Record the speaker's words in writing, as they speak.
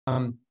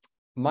Um,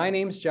 my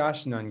name's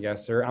Josh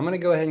Nungesser. I'm going to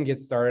go ahead and get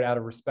started out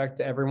of respect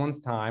to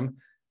everyone's time.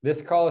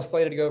 This call is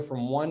slated to go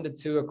from 1 to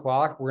 2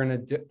 o'clock. We're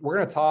going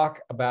to talk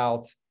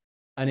about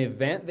an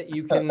event that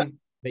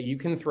you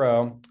can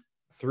throw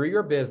through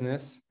your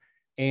business.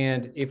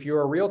 And if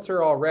you're a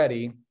realtor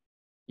already,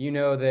 you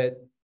know that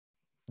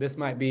this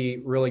might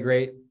be really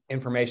great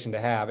information to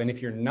have. And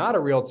if you're not a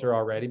realtor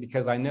already,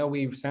 because I know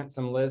we've sent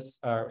some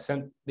lists,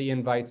 sent the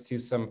invites to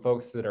some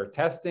folks that are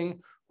testing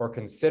or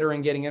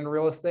considering getting into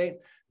real estate,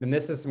 then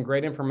this is some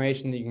great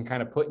information that you can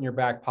kind of put in your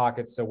back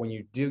pocket. So when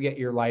you do get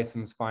your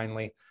license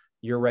finally,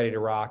 you're ready to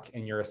rock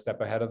and you're a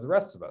step ahead of the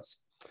rest of us.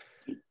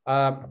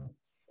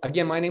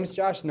 Again, my name is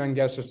Josh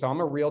Nungesser. So I'm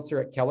a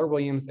realtor at Keller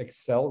Williams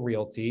Excel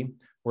Realty.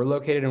 We're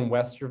located in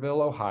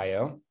Westerville,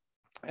 Ohio,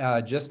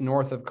 just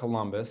north of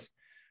Columbus.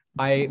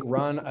 I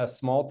run a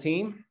small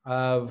team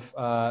of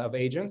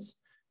agents,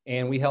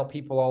 and we help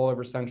people all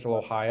over Central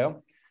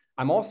Ohio.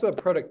 I'm also a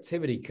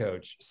productivity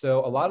coach.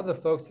 So a lot of the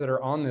folks that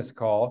are on this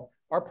call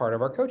are part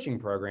of our coaching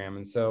program.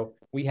 And so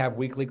we have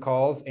weekly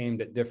calls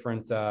aimed at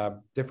different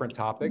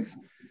topics.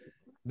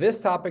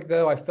 This topic,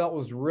 though, I felt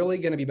was really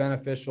going to be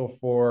beneficial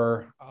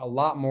for a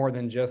lot more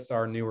than just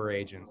our newer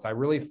agents. I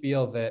really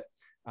feel that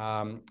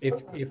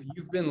if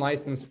you've been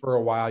licensed for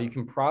a while, you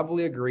can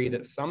probably agree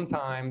that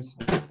sometimes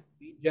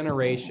lead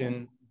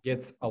generation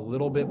gets a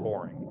little bit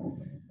boring.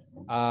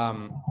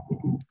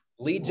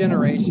 Lead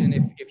generation,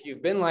 if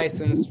you've been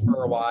licensed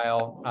for a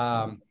while,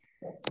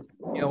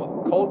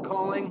 cold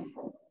calling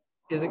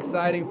is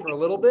exciting for a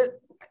little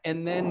bit,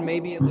 and then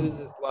maybe it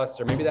loses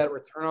luster. Maybe that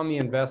return on the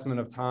investment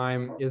of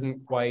time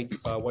isn't quite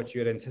what you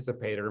had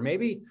anticipated, or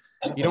maybe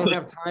you don't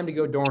have time to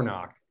go door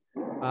knock.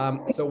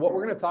 So what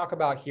we're going to talk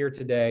about here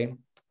today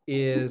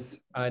is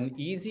an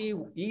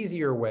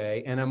easier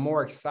way and a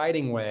more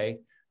exciting way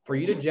for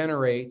you to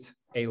generate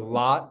a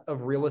lot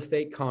of real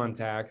estate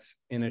contacts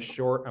in a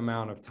short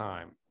amount of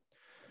time.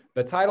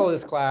 The title of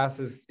this class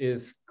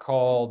is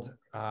called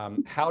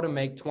How to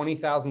Make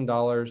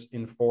 $20,000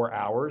 in 4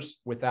 hours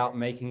Without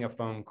Making a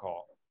Phone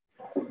Call.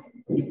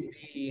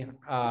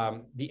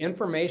 The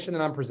information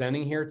that I'm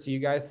presenting here to you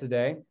guys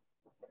today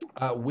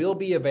will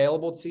be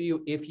available to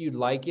you if you'd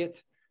like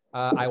it.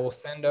 I will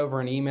send over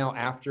an email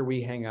after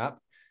we hang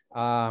up.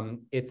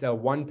 It's a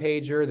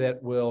one-pager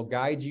that will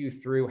guide you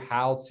through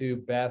how to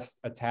best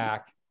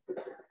attack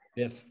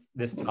this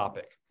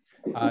topic.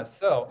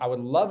 So I would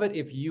love it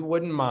if you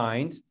wouldn't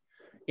mind,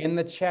 in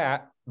the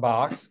chat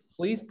box,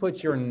 please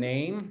put your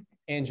name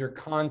and your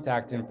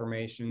contact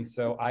information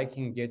so I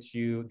can get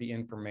you the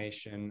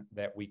information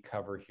that we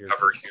cover here.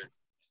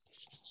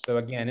 So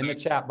again, in the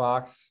chat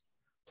box,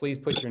 please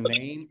put your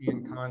name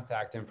and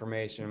contact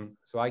information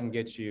so I can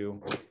get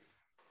you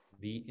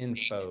the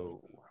info.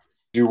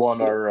 Do you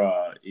want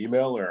our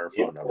email or our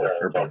phone number?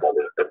 Or both?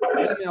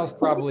 Email is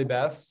probably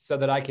best so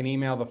that I can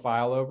email the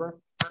file over.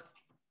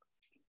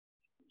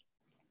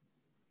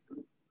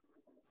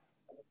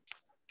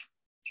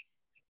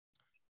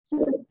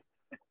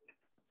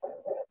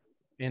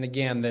 And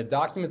again, the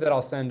document that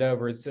I'll send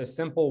over is a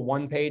simple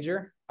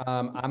one-pager.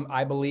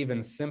 I believe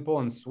in simple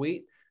and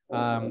sweet,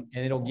 and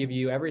it'll give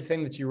you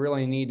everything that you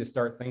really need to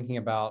start thinking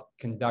about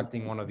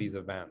conducting one of these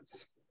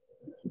events.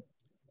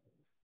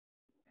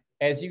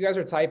 As you guys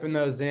are typing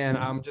those in,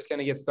 I'm just going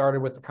to get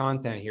started with the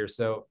content here.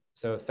 So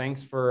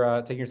thanks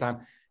for taking your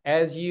time.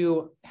 As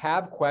you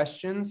have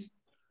questions,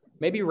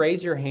 maybe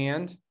raise your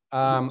hand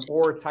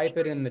or type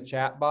it in the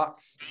chat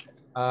box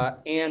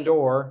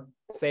or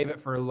save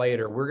it for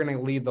later. We're going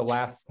to leave the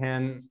last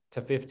 10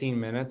 to 15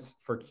 minutes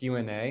for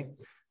Q&A.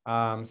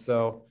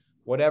 So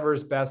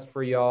whatever's best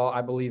for y'all.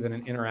 I believe in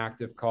an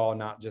interactive call,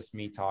 not just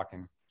me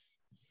talking.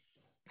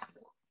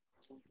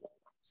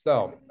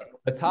 So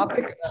the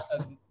topic,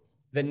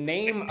 the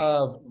name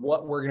of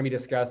what we're going to be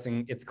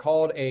discussing, it's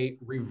called a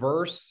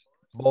reverse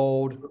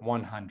bold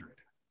 100.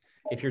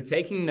 If you're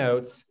taking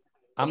notes,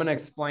 I'm going to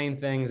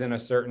explain things in a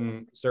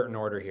certain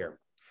order here.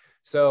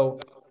 So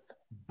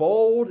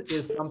bold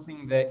is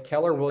something that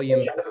Keller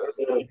Williams does.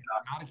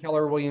 I'm not a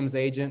Keller Williams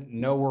agent,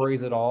 no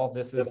worries at all.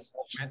 This is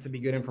meant to be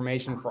good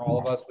information for all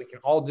of us. We can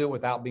all do it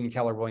without being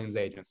Keller Williams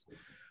agents.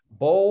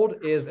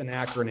 BOLD is an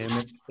acronym.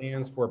 It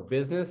stands for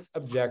Business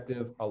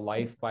Objective, A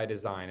Life by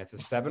Design. It's a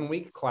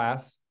 7-week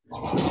class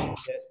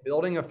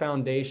building a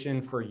foundation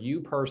for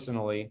you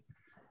personally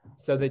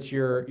so that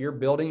you're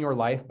building your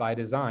life by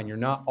design. You're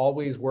not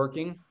always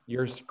working.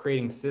 You're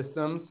creating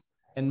systems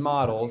and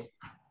models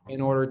in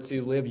order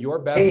to live your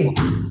best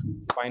life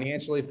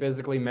financially,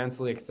 physically,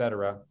 mentally,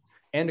 etc.,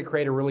 and to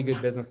create a really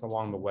good business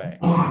along the way.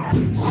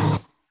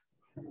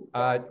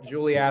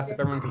 Julie asked if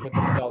everyone can put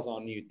themselves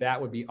on mute.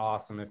 That would be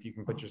awesome if you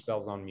can put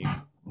yourselves on mute.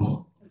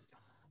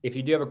 If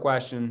you do have a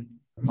question,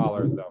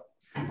 holler though.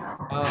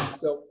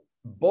 So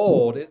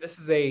bold, this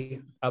is a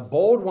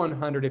bold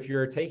 100. If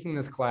you're taking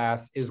this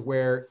class, is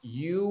where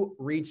you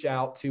reach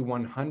out to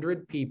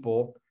 100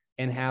 people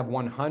and have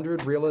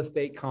 100 real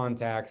estate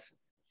contacts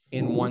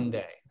in one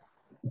day.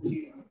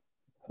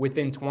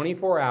 Within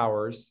 24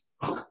 hours,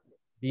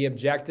 The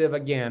objective,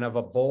 again, of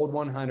a Bold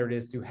 100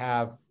 is to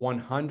have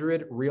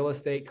 100 real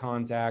estate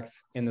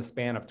contacts in the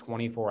span of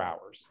 24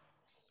 hours.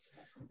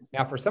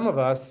 Now, for some of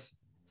us,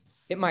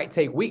 it might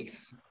take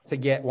weeks to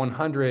get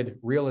 100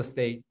 real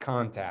estate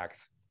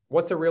contacts.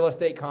 What's a real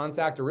estate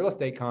contact? A real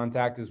estate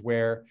contact is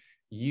where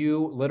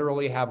you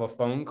literally have a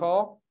phone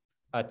call,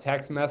 a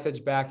text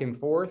message back and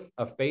forth,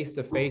 a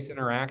face-to-face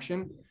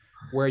interaction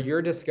where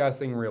you're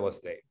discussing real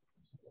estate.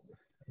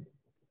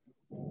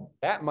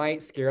 That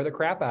might scare the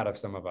crap out of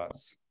some of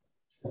us.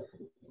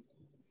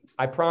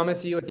 I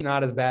promise you it's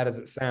not as bad as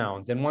it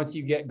sounds. And once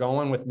you get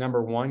going with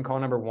number one, call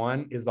number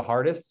one is the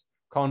hardest.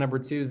 Call number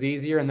two is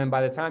easier. And then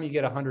by the time you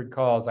get 100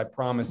 calls, I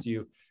promise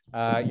you,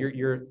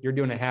 you're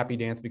doing a happy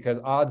dance,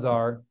 because odds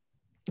are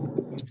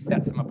you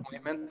set some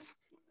appointments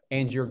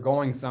and you're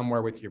going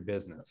somewhere with your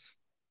business.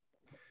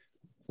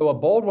 So a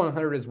Bold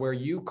 100 is where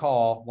you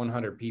call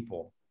 100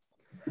 people.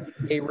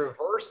 A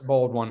reverse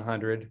Bold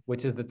 100,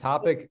 which is the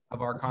topic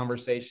of our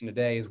conversation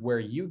today, is where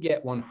you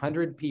get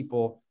 100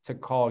 people to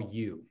call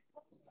you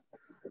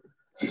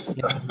in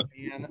the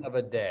span of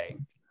a day.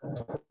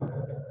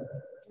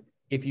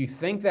 If you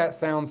think that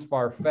sounds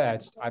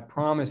far-fetched, I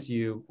promise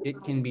you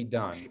it can be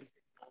done.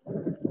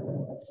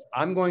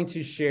 I'm going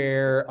to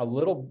share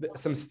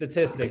some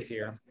statistics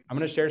here. I'm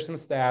going to share some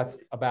stats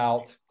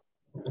about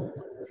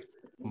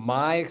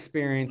my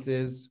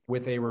experiences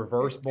with a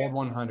reverse Bold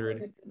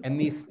 100. And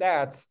these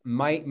stats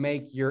might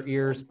make your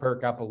ears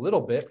perk up a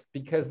little bit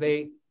because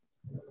they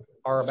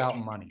are about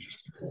money.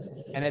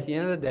 And at the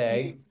end of the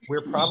day,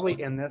 we're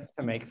probably in this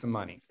to make some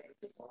money.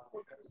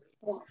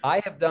 I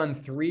have done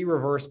 3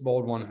 reverse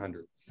Bold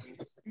 100s,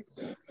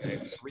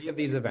 okay, 3 of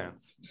these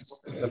events.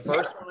 The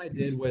first one I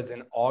did was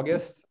in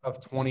August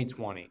of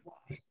 2020.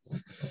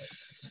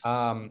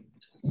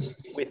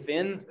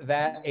 Within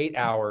that 8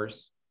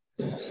 hours,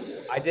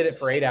 I did it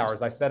for 8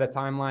 hours. I set a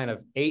timeline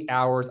of 8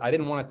 hours. I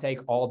didn't want to take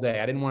all day.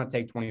 I didn't want to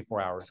take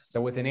 24 hours.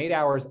 So within 8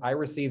 hours, I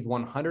received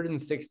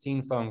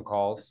 116 phone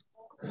calls.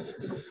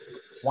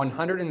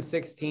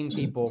 116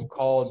 people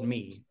called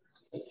me.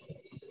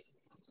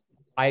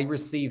 I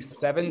received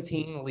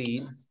 17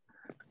 leads.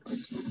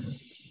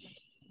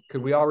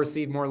 Could we all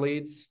receive more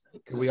leads?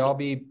 Could we all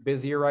be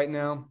busier right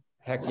now?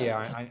 Heck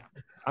yeah.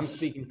 I'm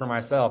speaking for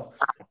myself.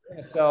 I'm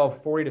going to sell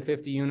 40 to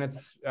 50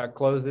 units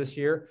closed this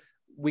year.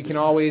 We can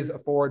always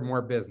afford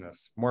more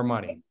business, more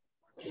money.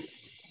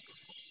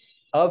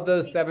 Of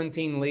those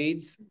 17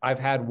 leads, I've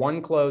had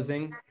 1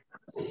 closing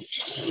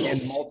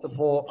and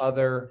multiple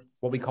other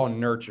what we call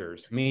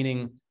nurtures,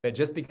 meaning that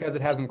just because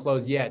it hasn't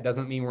closed yet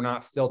doesn't mean we're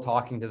not still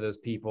talking to those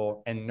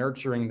people and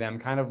nurturing them,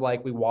 kind of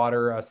like we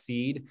water a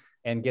seed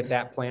and get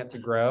that plant to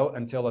grow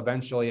until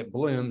eventually it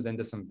blooms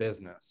into some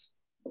business.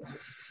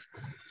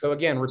 So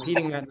again,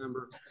 repeating that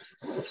number,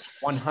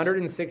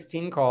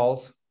 116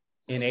 calls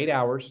in 8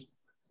 hours,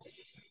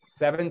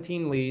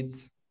 17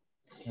 leads,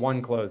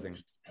 1 closing.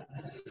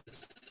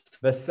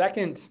 The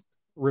second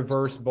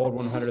reverse Bold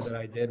 100 that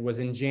I did was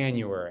in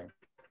January.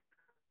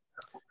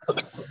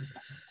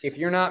 If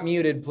you're not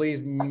muted,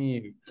 please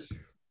mute.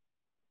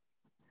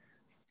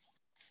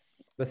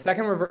 The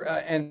second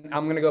and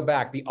I'm going to go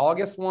back. The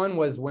August one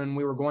was when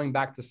we were going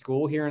back to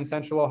school here in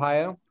Central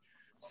Ohio.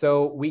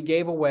 So we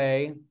gave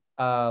away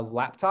a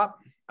laptop,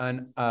 what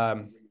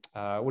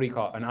do you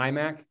call it? An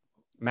iMac,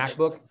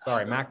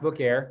 MacBook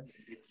Air,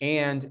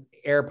 and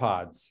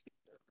AirPods.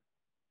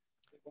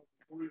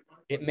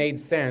 It made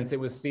sense. It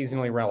was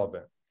seasonally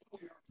relevant.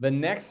 The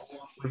next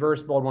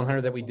reverse Bold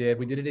 100 that we did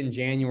it in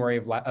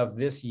January of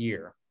this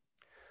year.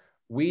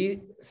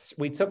 We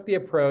took the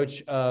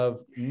approach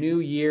of new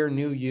year,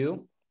 new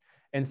you.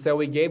 And so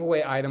we gave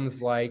away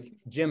items like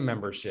gym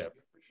membership.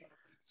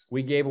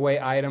 We gave away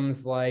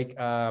items like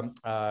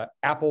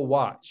Apple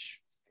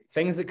Watch,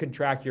 things that could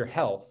track your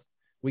health.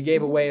 We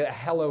gave away a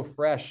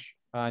HelloFresh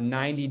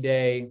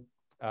 90-day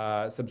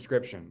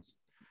subscription,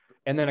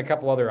 and then a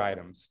couple other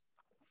items.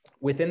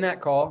 Within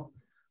that call,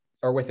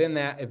 or within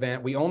that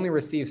event, we only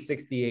received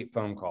 68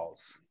 phone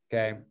calls,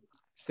 okay?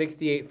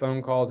 68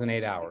 phone calls in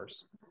 8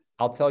 hours.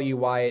 I'll tell you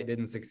why it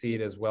didn't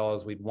succeed as well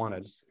as we'd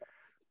wanted.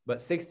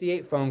 But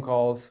 68 phone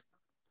calls,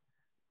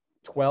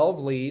 12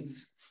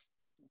 leads,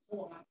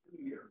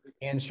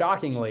 and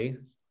shockingly,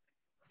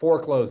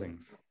 4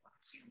 closings.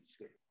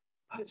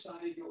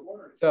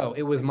 So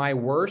it was my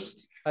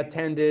worst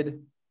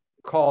attended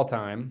call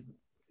time,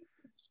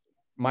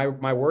 my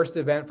worst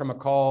event from a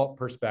call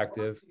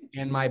perspective,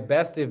 and my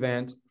best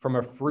event from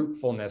a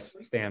fruitfulness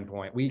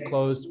standpoint. We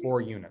closed 4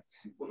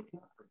 units.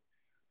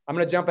 I'm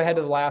going to jump ahead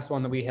to the last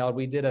one that we held.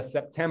 We did a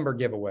September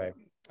giveaway,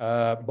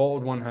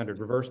 Bold 100,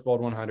 reverse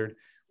Bold 100.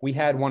 We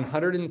had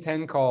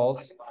 110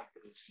 calls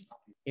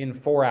in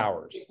 4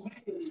 hours.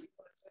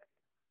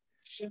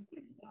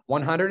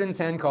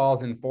 110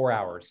 calls in 4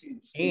 hours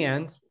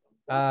and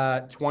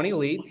 20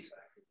 leads.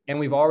 And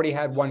we've already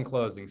had 1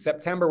 closing.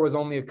 September was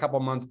only a couple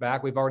months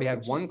back. We've already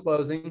had 1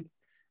 closing,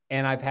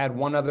 and I've had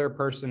 1 other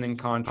person in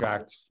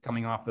contract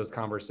coming off those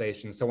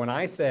conversations. So when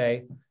I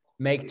say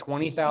make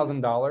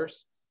 $20,000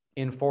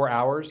 in 4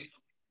 hours,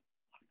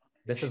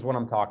 this is what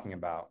I'm talking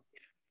about.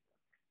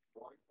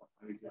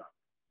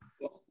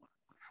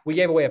 We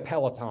gave away a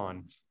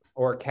Peloton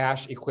or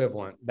cash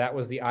equivalent. That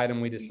was the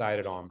item we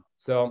decided on.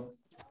 So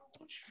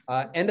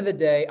end of the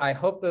day, I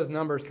hope those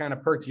numbers kind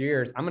of perked your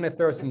ears. I'm going to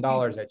throw some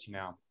dollars at you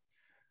now.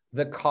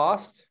 The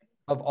cost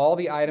of all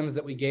the items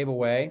that we gave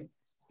away,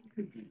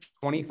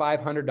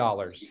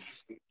 $2,500.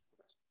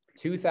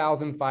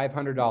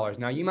 $2,500.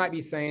 Now you might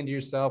be saying to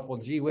yourself, well,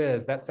 gee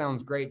whiz, that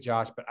sounds great,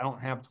 Josh, but I don't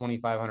have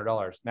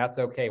 $2,500. That's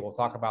okay. We'll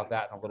talk about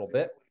that in a little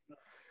bit.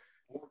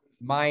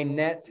 My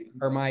net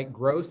or my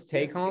gross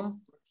take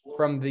home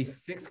from the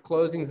 6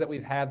 closings that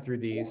we've had through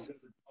these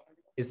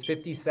is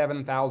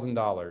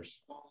 $57,000.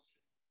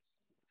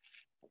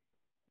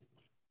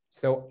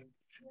 So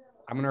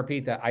I'm going to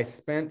repeat that. I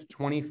spent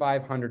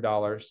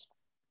 $2,500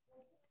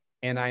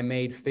 and I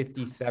made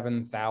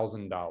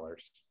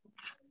 $57,000.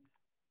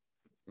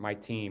 My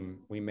team,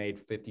 we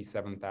made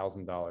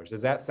 $57,000.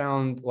 Does that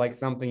sound like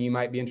something you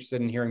might be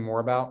interested in hearing more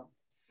about?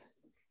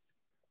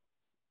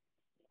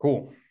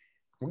 Cool.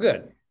 Well,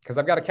 good, because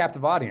I've got a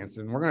captive audience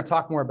and we're going to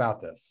talk more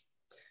about this.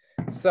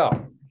 So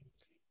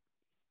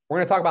we're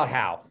going to talk about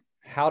how.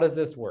 How does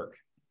this work?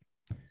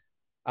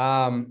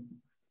 I'm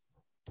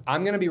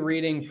going to be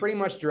reading pretty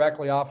much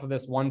directly off of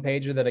this one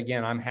pager that,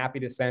 again, I'm happy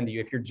to send to you.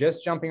 If you're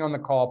just jumping on the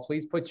call,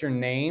 please put your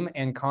name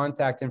and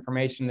contact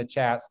information in the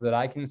chat so that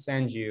I can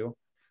send you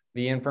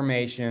the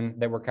information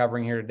that we're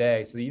covering here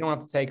today so that you don't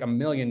have to take a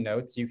million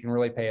notes. You can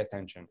really pay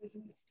attention.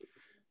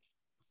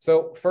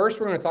 So first,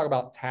 we're going to talk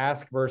about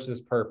task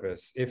versus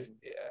purpose. If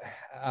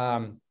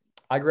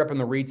I grew up in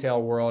the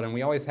retail world and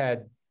we always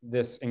had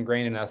this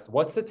ingrained in us,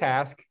 what's the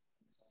task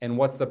and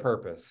what's the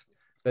purpose?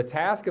 The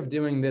task of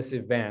doing this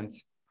event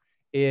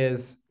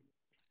is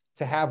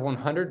to have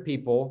 100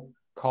 people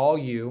call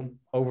you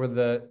over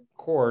the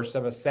course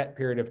of a set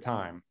period of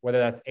time, whether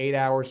that's 8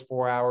 hours,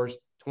 4 hours,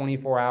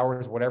 24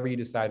 hours, whatever you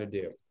decide to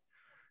do.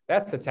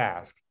 That's the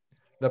task.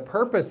 The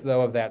purpose,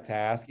 though, of that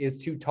task is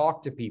to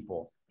talk to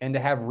people and to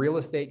have real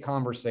estate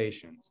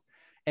conversations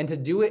and to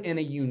do it in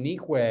a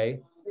unique way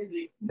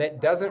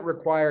that doesn't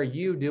require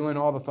you doing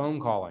all the phone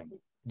calling,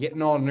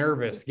 getting all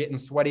nervous, getting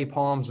sweaty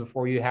palms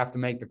before you have to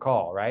make the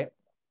call, right?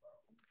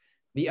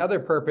 The other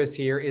purpose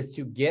here is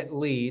to get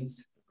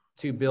leads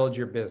to build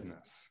your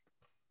business.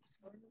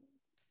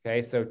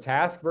 Okay, so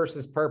task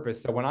versus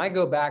purpose. So when I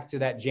go back to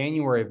that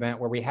January event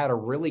where we had a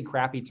really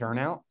crappy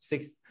turnout,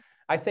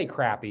 I say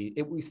crappy,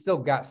 we still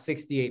got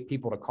 68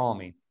 people to call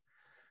me.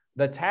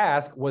 The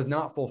task was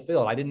not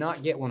fulfilled. I did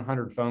not get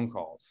 100 phone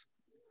calls,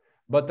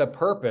 but the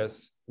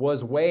purpose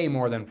was way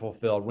more than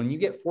fulfilled. When you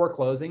get 4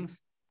 closings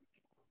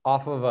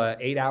off of an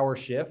 8-hour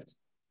shift,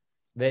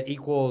 that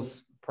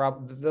equals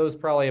those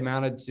probably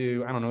amounted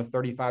to, I don't know,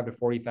 $35,000 to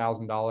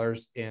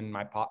 $40,000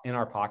 in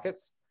our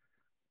pockets.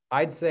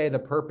 I'd say the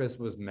purpose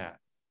was met.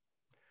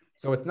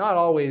 So it's not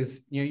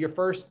always, your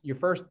first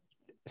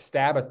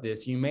stab at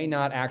this, you may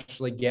not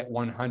actually get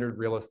 100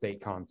 real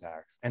estate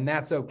contacts, and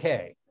that's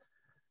okay.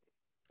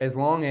 As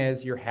long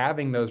as you're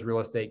having those real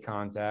estate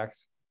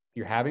contacts,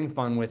 you're having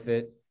fun with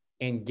it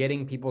and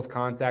getting people's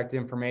contact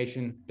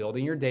information,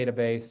 building your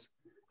database,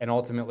 and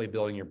ultimately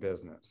building your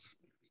business.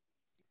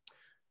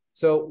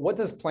 So what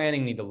does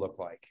planning need to look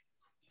like?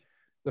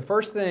 The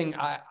first thing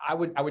I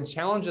would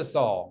challenge us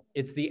all,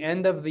 it's the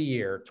end of the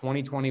year,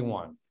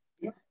 2021.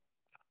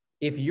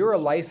 If you're a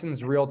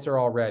licensed realtor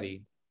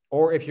already,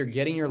 or if you're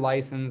getting your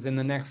license in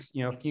the next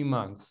few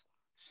months,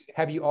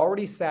 have you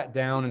already sat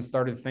down and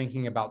started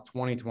thinking about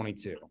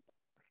 2022?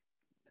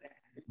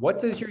 What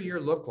does your year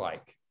look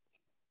like?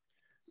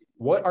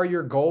 What are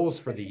your goals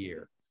for the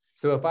year?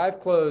 So if I've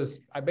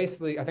closed, I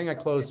think I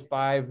closed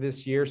 5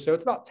 this year. So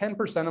it's about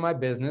 10% of my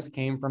business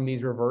came from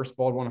these reverse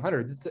bold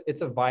 100s.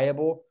 It's a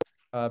viable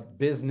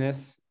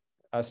business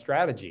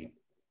strategy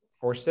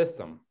or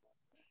system.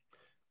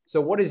 So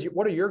what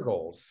are your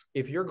goals?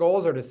 If your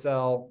goals are to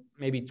sell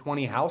maybe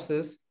 20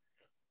 houses,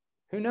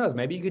 who knows?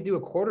 Maybe you could do a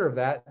quarter of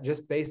that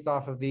just based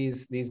off of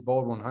these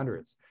bold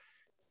 100s.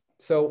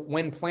 So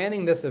when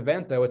planning this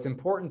event, though, it's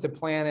important to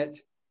plan it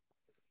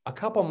a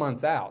couple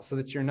months out so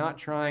that you're not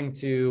trying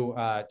to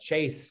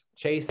chase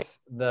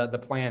the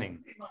planning.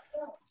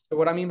 So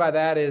what I mean by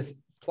that is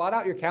plot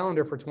out your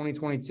calendar for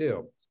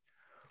 2022.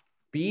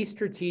 Be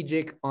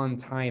strategic on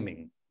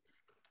timing.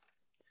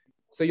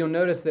 So you'll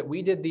notice that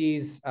we did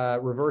these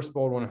reverse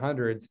bold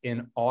 100s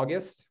in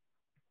August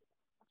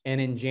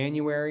and in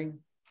January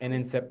and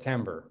in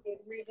September.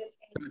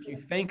 So if you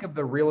think of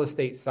the real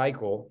estate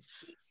cycle,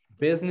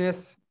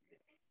 business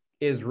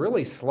is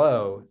really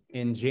slow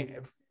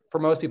for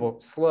most people,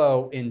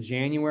 slow in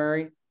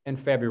January and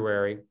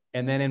February.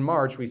 And then in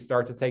March, we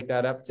start to take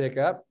that uptick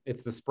up.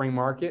 It's the spring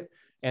market.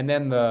 And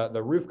then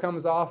the roof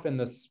comes off in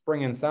the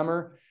spring and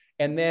summer.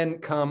 And then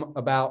come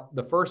about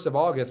the 1st of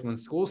August, when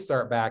schools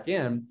start back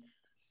in,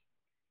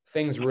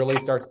 things really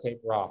start to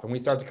taper off and we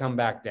start to come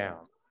back down.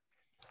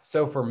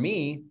 So for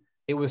me,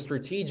 it was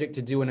strategic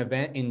to do an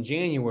event in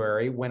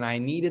January when I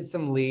needed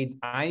some leads.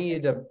 I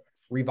needed to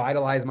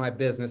revitalize my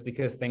business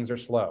because things are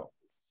slow.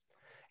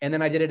 And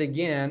then I did it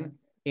again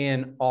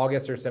in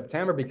August or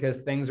September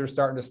because things are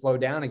starting to slow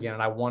down again.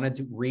 And I wanted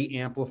to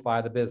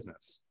re-amplify the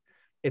business.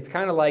 It's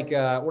kind of like,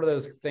 what are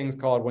those things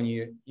called when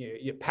you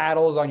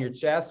paddles on your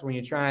chest, when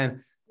you try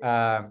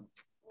and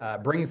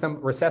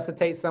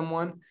resuscitate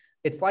someone?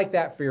 It's like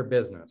that for your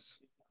business.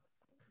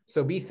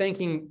 So be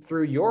thinking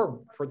through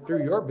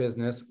your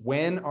business,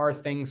 when are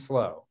things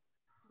slow?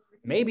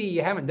 Maybe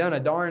you haven't done a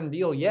darn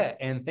deal yet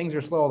and things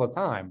are slow all the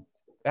time.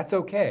 That's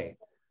okay.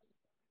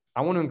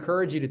 I want to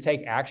encourage you to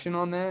take action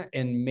on that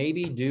and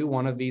maybe do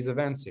one of these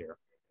events here.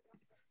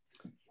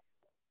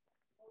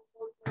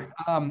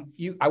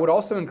 I would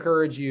also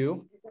encourage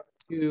you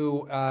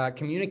to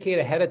communicate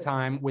ahead of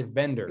time with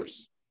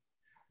vendors.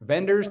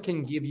 Vendors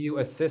can give you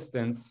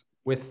assistance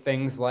with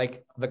things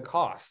like the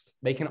cost.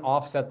 They can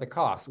offset the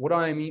cost. What do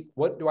I mean?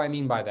 What do I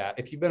mean by that?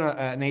 If you've been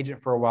an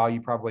agent for a while,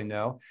 you probably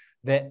know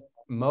that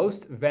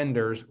most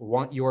vendors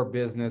want your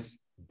business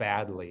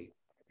badly.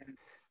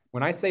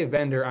 When I say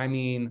vendor, I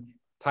mean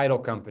title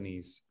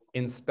companies,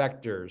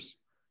 inspectors,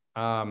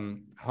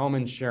 home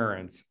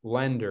insurance,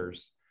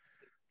 lenders.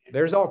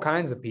 There's all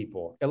kinds of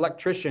people,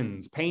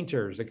 electricians,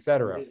 painters,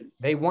 etc.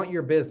 They want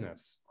your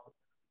business.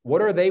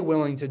 What are they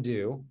willing to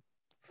do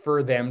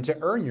for them to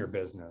earn your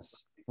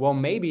business? Well,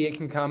 maybe it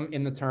can come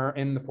in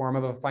the form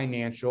of a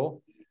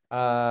financial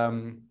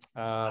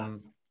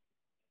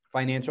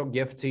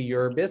gift to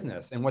your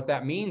business. And what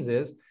that means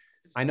is,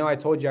 I know I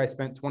told you I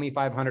spent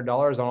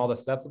 $2,500 on all the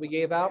stuff that we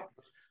gave out.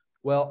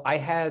 Well, I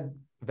had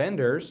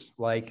vendors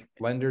like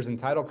lenders and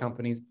title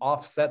companies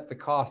offset the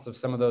cost of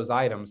some of those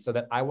items so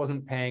that I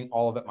wasn't paying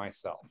all of it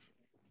myself.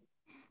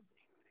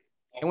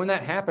 And when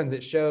that happens,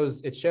 it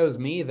shows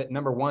me that,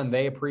 number one,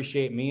 they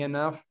appreciate me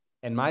enough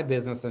and my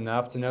business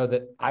enough to know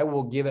that I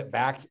will give it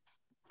back.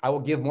 I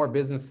will give more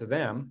business to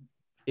them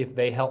if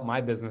they help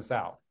my business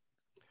out.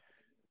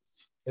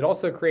 It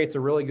also creates a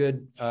really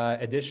good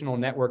additional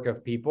network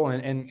of people.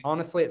 And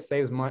honestly, it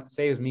saves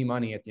me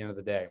money at the end of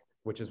the day,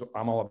 which is,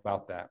 I'm all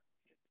about that.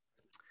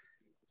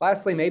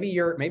 Lastly, maybe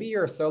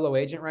you're a solo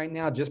agent right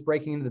now, just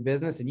breaking into the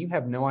business and you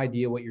have no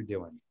idea what you're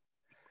doing.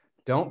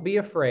 Don't be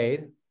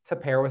afraid to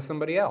pair with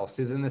somebody else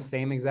who's in the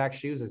same exact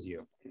shoes as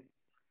you.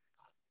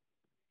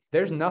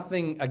 There's no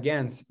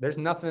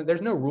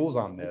rules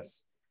on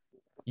this.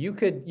 You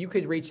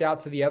could reach out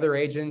to the other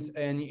agent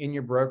in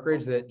your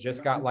brokerage that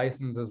just got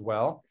licensed as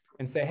well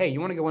and say, hey, you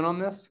want to go in on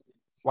this?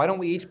 Why don't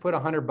we each put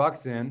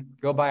 $100 in,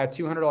 go buy a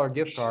 $200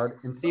 gift card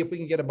and see if we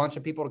can get a bunch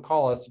of people to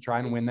call us to try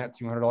and win that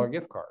 $200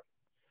 gift card.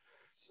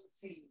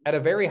 At a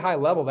very high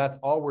level, that's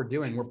all we're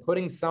doing. We're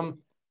putting some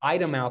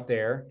item out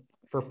there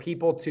for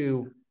people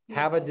to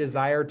have a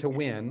desire to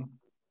win,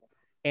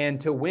 and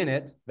to win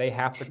it, they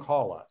have to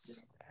call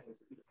us.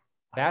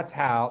 That's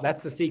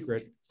the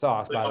secret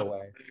sauce, by the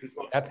way.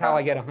 That's how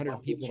I get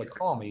 100 people to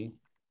call me,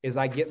 is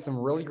I get some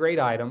really great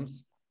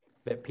items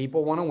that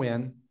people want to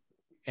win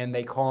and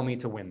they call me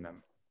to win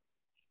them.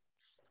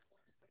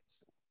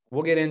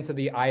 We'll get into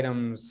the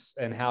items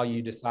and how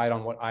you decide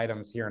on what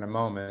items here in a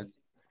moment.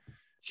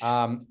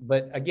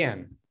 But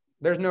again,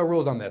 there's no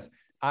rules on this.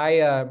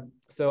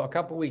 So a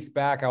couple of weeks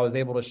back, I was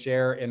able to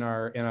share in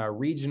our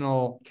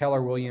regional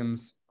Keller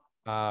Williams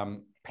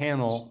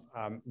panel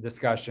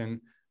discussion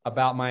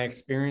about my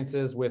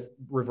experiences with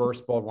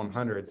reverse bold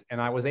 100s.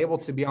 And I was able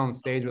to be on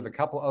stage with a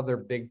couple other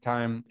big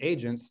time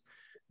agents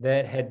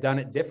that had done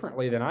it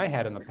differently than I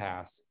had in the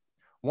past.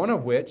 One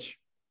of which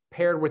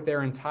paired with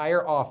their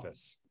entire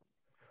office.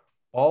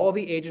 All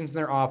the agents in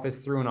their office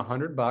threw in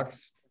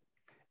 $100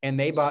 and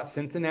they bought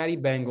Cincinnati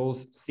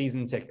Bengals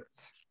season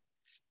tickets.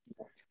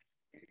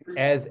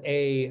 As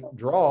a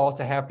draw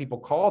to have people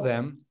call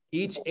them,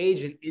 each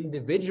agent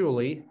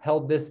individually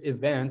held this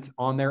event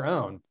on their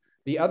own.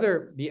 The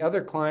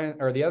other client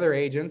or the other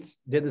agents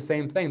did the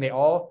same thing. They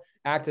all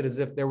acted as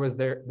if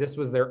this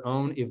was their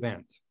own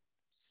event.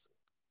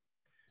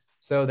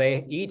 So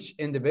they each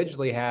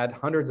individually had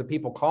hundreds of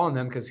people calling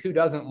them, because who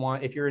doesn't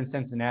want, if you're in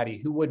Cincinnati,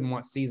 who wouldn't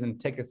want season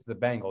tickets to the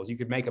Bengals? You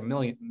could make a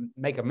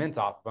mint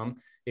off of them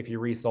if you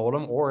resold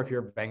them, or if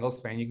you're a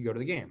Bengals fan, you can go to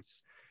the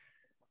games.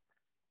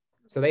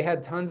 So they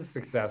had tons of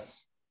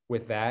success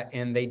with that,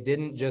 and they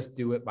didn't just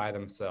do it by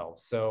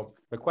themselves. So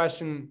the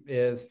question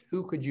is,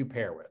 who could you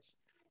pair with?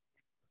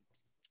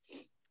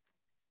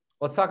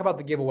 Let's talk about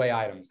the giveaway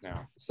items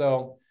now.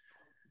 So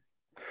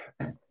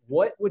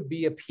what would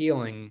be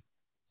appealing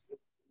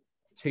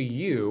to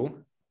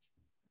you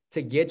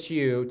to get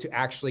you to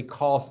actually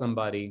call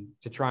somebody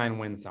to try and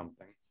win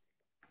something?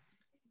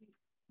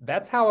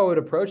 That's how I would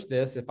approach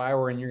this if I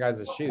were in your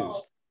guys' shoes.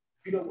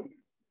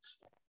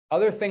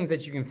 Other things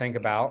that you can think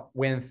about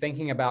when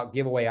thinking about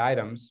giveaway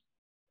items,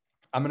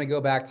 I'm going to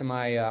go back to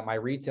my my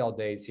retail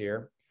days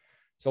here.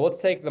 So let's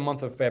take the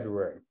month of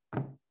February.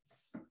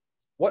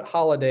 What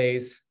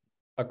holidays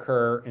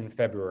occur in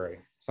February?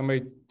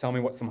 Somebody tell me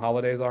what some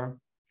holidays are.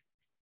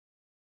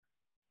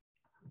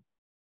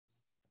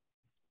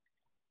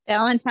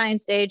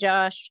 Valentine's Day,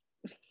 Josh.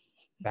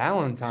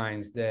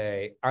 Valentine's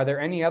Day. Are there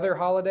any other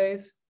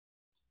holidays?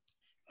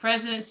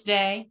 President's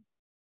Day.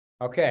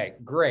 Okay,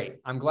 great.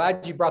 I'm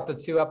glad you brought the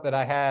two up that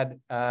I had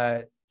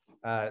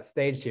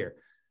staged here.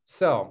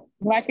 So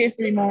Black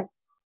History Month.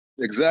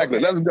 Exactly.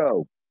 Okay. Let's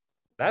go.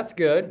 That's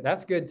good.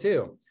 That's good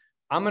too.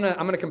 I'm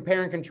gonna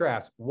compare and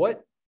contrast.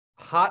 What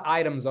hot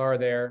items are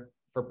there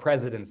for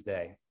President's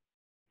Day?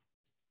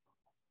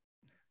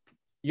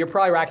 You're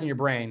probably racking your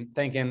brain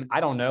thinking, I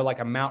don't know,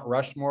 like a Mount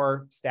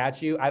Rushmore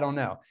statue. I don't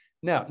know.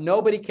 No,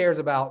 nobody cares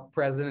about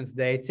President's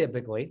Day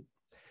typically,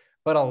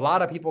 but a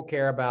lot of people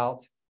care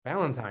about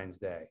Valentine's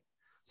Day.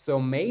 So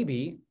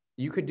maybe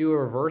you could do a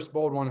reverse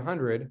bold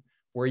 100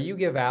 where you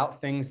give out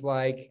things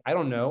like, I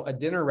don't know, a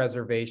dinner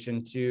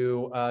reservation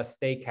to a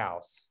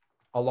steakhouse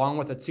along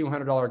with a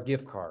 $200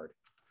 gift card.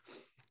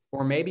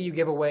 Or maybe you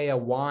give away a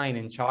wine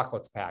and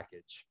chocolates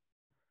package.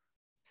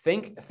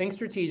 Think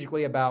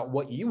strategically about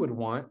what you would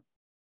want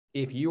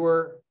if you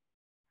were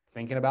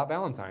thinking about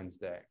Valentine's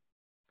Day.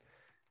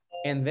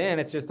 And then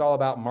it's just all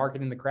about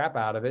marketing the crap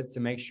out of it to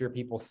make sure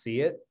people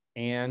see it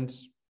and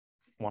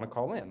want to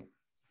call in.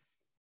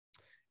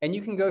 And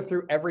you can go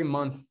through every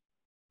month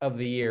of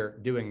the year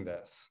doing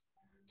this.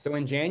 So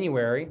in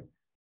January,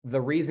 the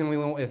reason we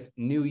went with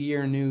New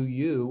Year, New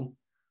You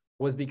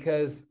was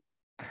because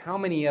how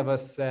many of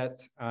us set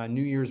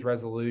New Year's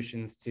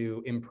resolutions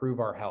to improve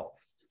our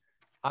health?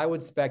 I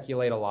would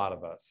speculate a lot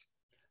of us.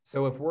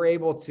 So if we're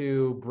able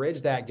to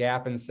bridge that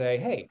gap and say,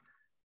 hey,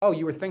 oh,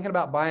 you were thinking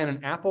about buying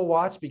an Apple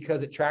Watch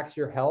because it tracks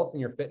your health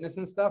and your fitness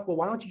and stuff. Well,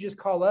 why don't you just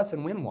call us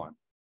and win one?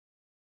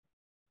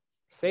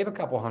 Save a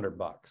couple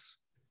 $100.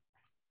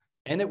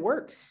 And it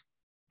works.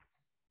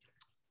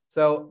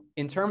 So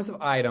in terms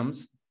of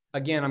items,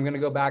 again, I'm going to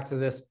go back to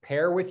this,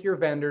 pair with your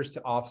vendors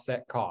to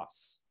offset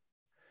costs.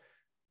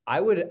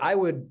 I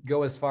would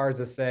go as far as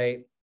to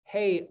say,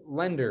 hey,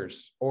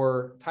 lenders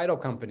or title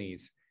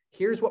companies,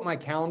 here's what my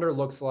calendar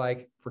looks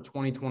like for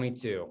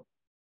 2022.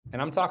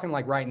 And I'm talking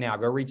like right now,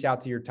 go reach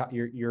out to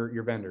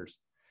your vendors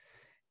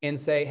and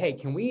say, hey,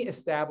 can we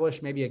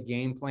establish maybe a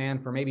game plan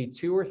for maybe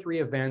 2 or 3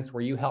 events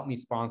where you help me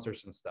sponsor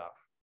some stuff?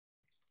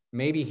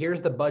 Maybe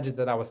here's the budget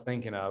that I was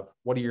thinking of.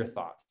 What are your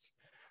thoughts?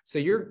 So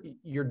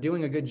you're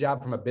doing a good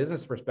job from a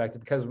business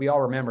perspective, because we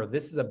all remember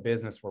this is a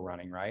business we're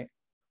running, right?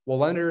 Well,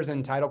 lenders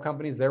and title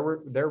companies, they're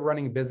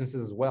running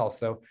businesses as well.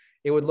 So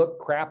it would look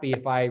crappy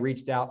if I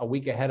reached out a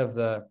week ahead of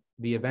the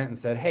event and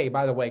said, hey,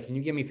 by the way, can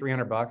you give me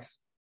 $300?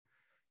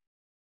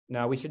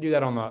 No, we should do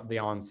that on the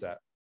onset.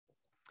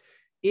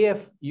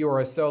 If you're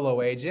a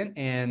solo agent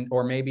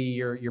or maybe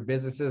your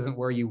business isn't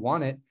where you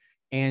want it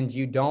and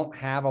you don't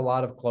have a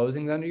lot of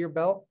closings under your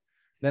belt,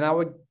 then I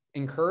would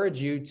encourage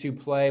you to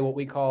play what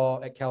we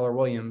call at Keller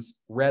Williams,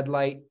 red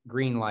light,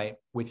 green light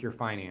with your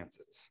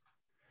finances.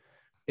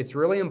 It's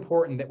really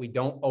important that we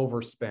don't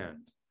overspend.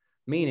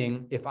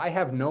 Meaning, if I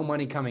have no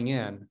money coming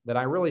in, then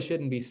I really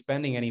shouldn't be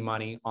spending any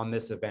money on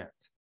this event.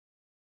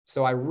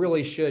 So I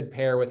really should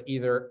pair with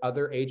either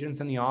other agents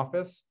in the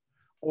office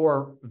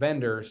or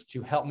vendors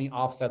to help me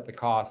offset the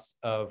costs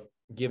of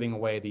giving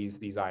away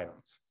these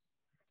items.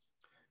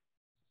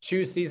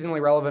 Choose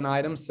seasonally relevant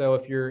items. So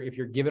if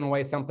you're giving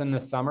away something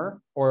this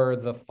summer or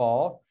the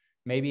fall,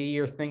 maybe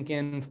you're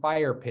thinking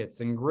fire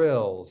pits and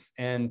grills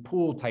and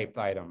pool type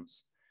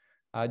items.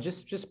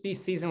 Just be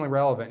seasonally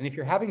relevant. And if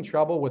you're having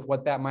trouble with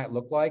what that might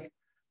look like,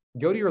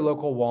 go to your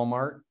local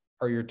Walmart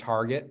or your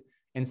Target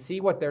and see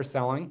what they're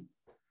selling,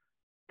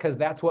 because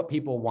that's what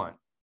people want.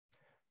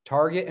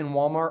 Target and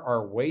Walmart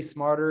are way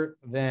smarter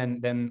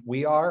than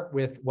we are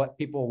with what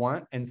people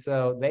want. And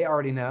so they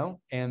already know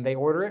and they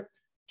order it.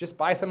 Just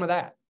buy some of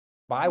that.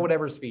 Buy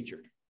whatever's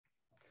featured.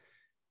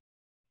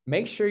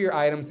 Make sure your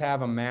items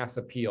have a mass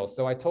appeal.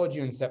 So I told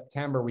you in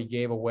September, we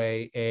gave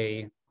away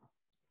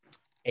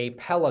a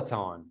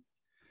Peloton.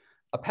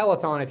 A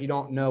Peloton, if you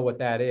don't know what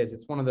that is,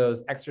 it's one of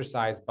those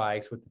exercise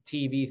bikes with the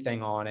TV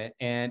thing on it,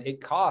 and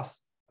it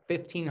costs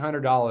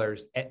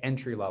 $1,500 at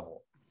entry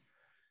level.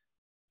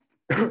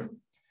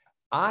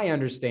 I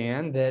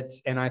understand that,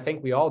 and I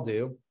think we all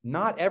do,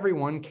 not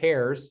everyone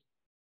cares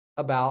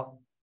about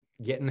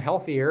getting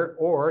healthier,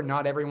 or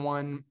not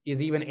everyone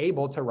is even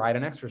able to ride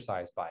an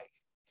exercise bike.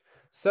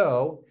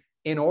 So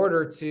in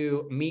order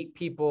to meet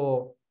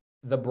people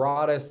with the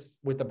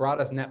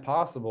broadest net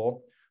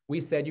possible,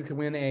 we said you could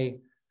win a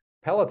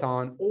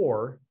Peloton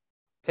or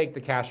take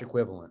the cash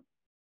equivalent.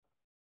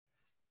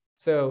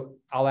 So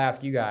I'll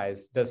ask you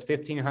guys, does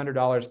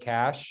 $1,500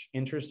 cash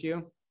interest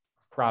you?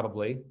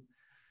 Probably.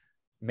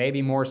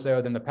 Maybe more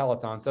so than the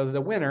Peloton. So the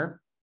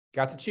winner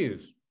got to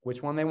choose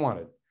which one they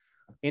wanted.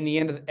 At the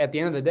end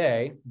of the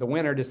day, the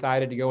winner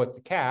decided to go with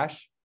the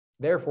cash,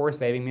 therefore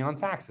saving me on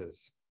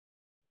taxes.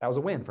 That was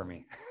a win for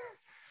me.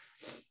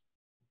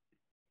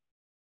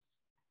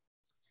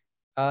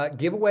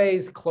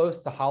 Giveaways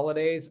close to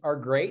holidays are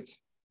great.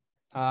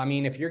 I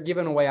mean, if you're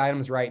giving away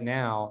items right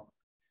now,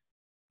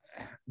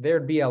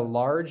 there'd be a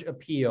large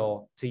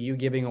appeal to you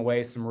giving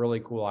away some really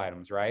cool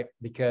items, right?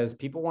 Because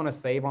people want to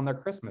save on their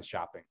Christmas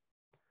shopping.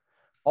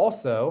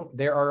 Also,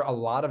 there are a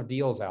lot of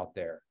deals out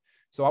there.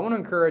 So I want to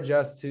encourage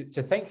us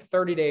to think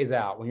 30 days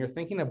out. When you're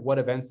thinking of what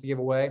events to give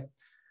away,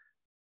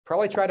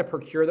 probably try to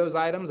procure those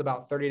items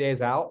about 30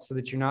 days out so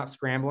that you're not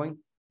scrambling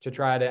to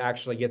try to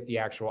actually get the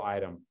actual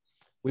item.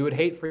 We would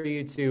hate for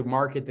you to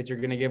market that you're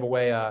going to give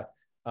away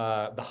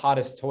the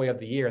hottest toy of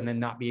the year and then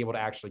not be able to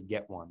actually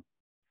get one.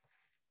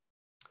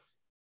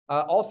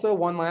 Also,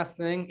 one last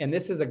thing, and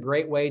this is a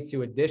great way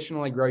to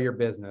additionally grow your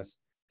business.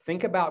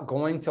 Think about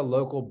going to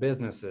local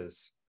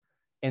businesses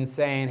and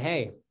saying,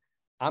 hey,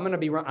 I'm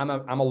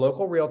a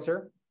local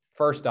realtor.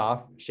 First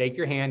off, shake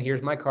your hand.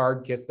 Here's my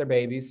card. Kiss their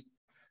babies.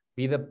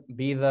 Be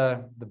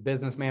the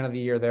businessman of the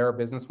year there, or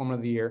businesswoman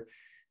of the year,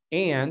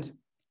 and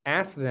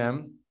ask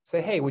them,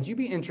 say, hey, would you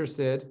be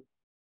interested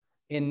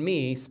in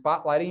me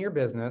spotlighting your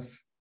business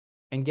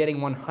and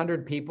getting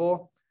 100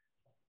 people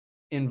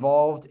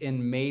involved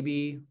in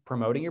maybe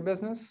promoting your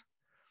business?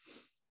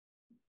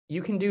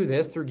 You can do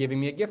this through giving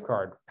me a gift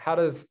card. How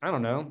does, I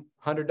don't know,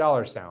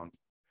 $100 sound?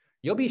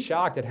 You'll be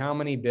shocked at how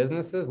many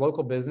businesses,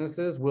 local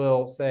businesses,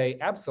 will say,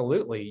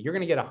 absolutely, you're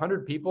going to get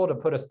 100 people to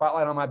put a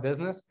spotlight on my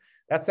business.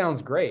 That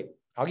sounds great.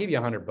 I'll give you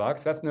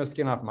 $100. That's no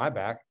skin off my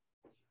back.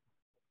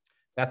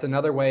 That's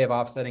another way of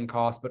offsetting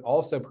costs, but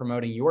also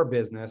promoting your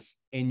business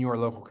in your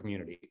local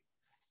community.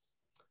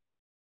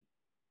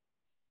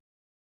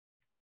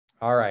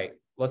 All right,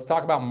 let's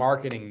talk about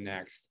marketing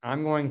next.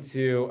 I'm going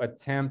to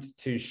attempt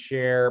to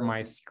share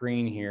my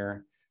screen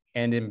here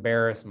and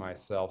embarrass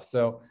myself.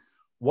 So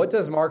what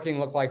does marketing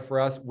look like for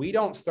us? We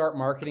don't start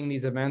marketing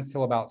these events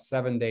till about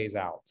 7 days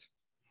out.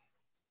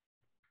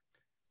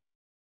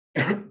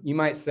 You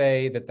might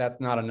say that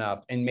that's not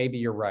enough, and maybe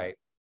you're right.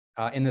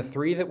 In the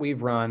 3 that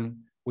we've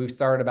run, we've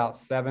started about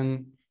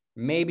 7,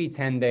 maybe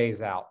 10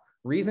 days out.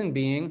 Reason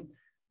being,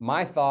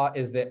 my thought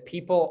is that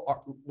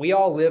we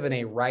all live in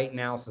a right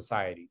now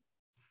society.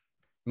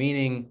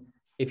 Meaning,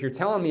 if you're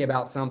telling me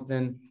about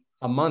something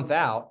a month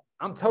out,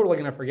 I'm totally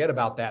going to forget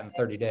about that in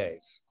 30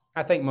 days.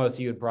 I think most of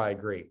you would probably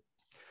agree.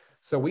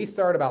 So we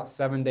start about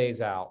 7 days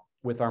out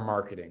with our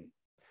marketing.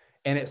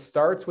 And it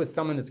starts with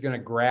someone that's going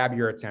to grab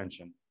your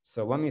attention.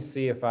 So let me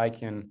see if I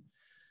can.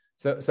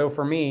 So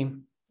for me,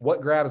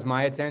 what grabs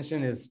my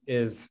attention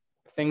is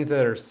things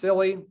that are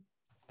silly,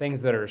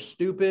 things that are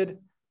stupid,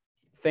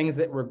 things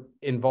that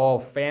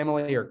involve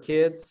family or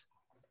kids,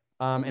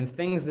 and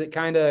things that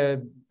kind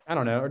of, I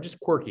don't know, are just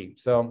quirky.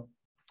 So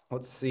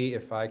let's see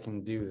if I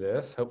can do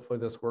this. Hopefully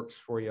this works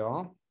for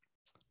y'all.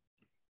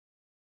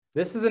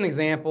 This is an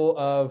example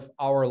of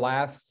our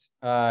last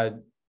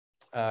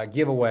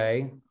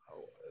giveaway,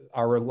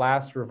 our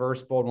last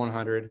Reverse Bold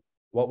 100,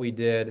 what we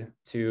did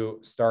to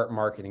start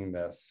marketing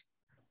this.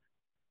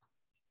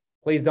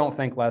 Please don't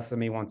think less of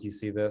me once you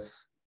see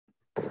this.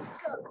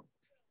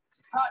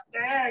 Hot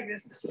dang,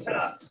 this is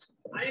tough.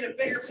 I need a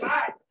bigger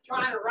bike.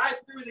 Trying to ride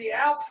through the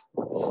Alps,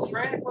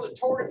 training for the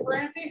Tour de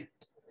France.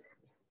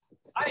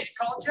 I need to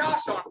call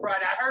Josh on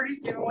Friday. I heard he's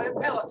giving away a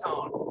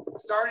Peloton.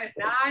 Starting at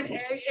 9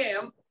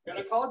 a.m.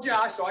 Gonna call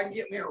Josh so I can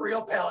get me a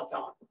real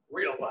Peloton,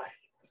 real bike.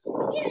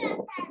 Yeah.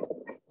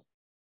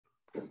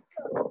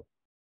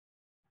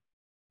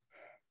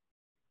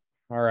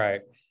 All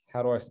right,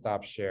 how do I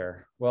stop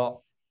share?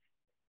 Well,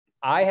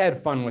 I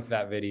had fun with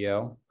that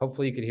video.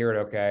 Hopefully you could hear it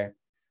okay.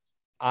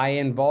 I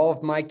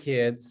involved my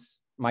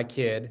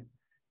kid.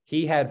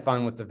 He had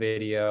fun with the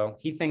video.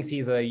 He thinks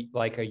he's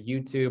like a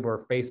YouTube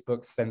or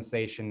Facebook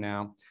sensation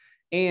now.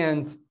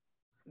 And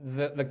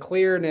the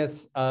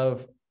clearness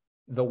of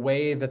the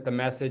way that the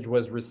message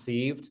was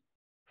received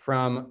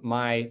from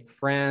my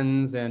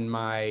friends and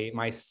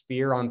my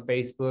sphere on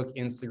Facebook,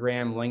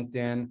 Instagram,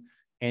 LinkedIn,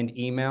 and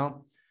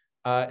email,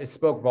 it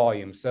spoke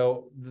volumes.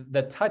 So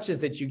the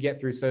touches that you get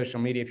through social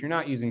media, if you're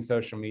not using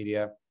social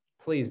media,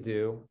 please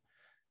do.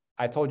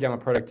 I told you I'm a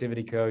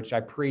productivity coach. I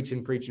preach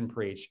and preach and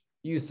preach.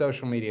 Use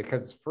social media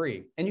because it's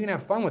free and you can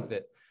have fun with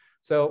it.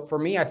 So for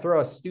me, I throw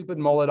a stupid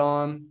mullet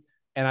on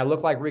and I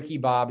look like Ricky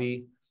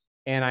Bobby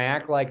and I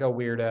act like a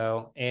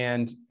weirdo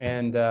and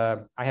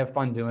I have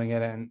fun doing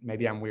it, and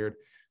maybe I'm weird,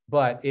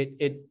 but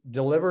it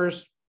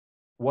delivers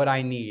what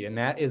I need, and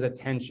that is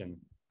attention.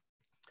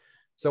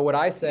 So what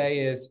I say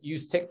is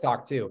use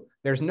TikTok too.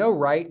 There's no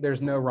right,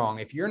 there's no wrong.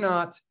 If you're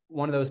not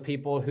one of those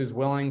people who's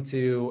willing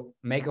to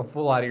make a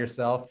fool out of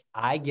yourself,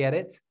 I get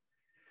it.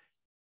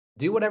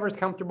 Do whatever's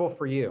comfortable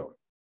for you.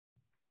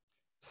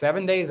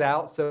 7 days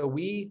out. So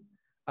we,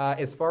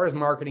 as far as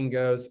marketing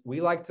goes, we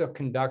like to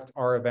conduct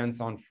our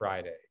events on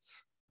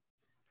Fridays.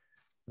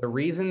 The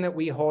reason that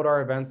we hold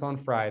our events on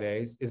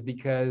Fridays is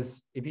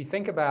because if you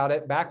think about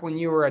it, back when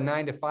you were a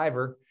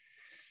 9-to-5er,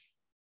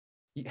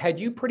 had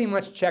you pretty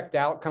much checked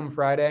out come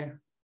Friday?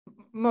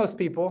 Most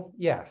people,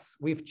 yes,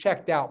 we've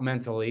checked out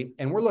mentally,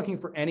 and we're looking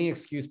for any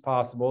excuse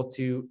possible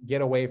to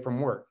get away from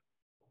work.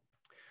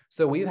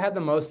 So we've had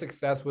the most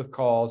success with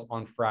calls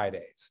on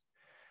Fridays.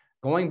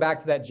 Going back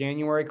to that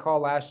January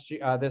call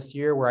this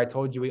year, where I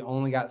told you we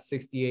only got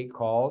 68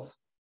 calls,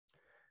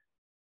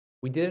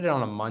 we did it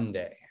on a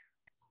Monday.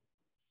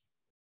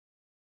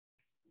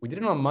 We did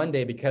it on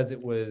Monday because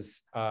it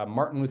was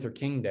Martin Luther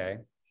King Day.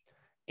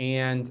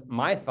 And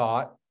my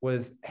thought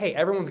was, hey,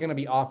 everyone's going to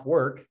be off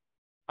work.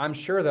 I'm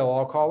sure they'll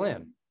all call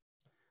in.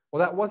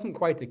 Well, that wasn't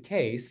quite the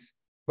case,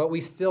 but we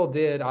still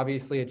did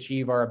obviously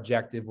achieve our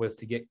objective,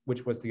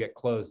 which was to get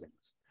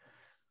closings.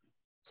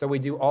 So we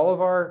do all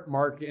of our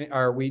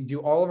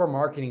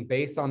marketing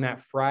based on that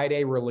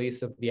Friday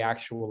release of the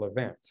actual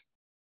event.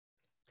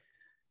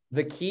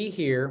 The key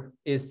here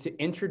is to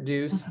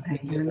introduce. Okay,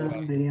 you're not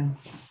on video.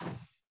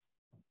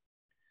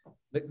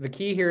 The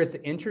key here is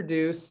to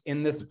introduce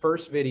in this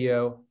first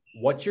video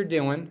what you're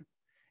doing.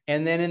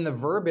 And then in the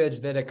verbiage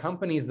that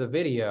accompanies the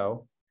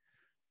video,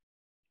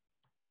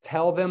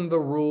 tell them the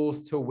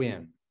rules to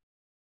win.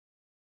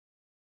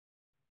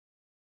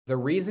 The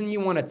reason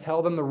you want to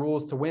tell them the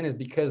rules to win is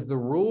because the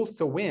rules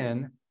to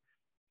win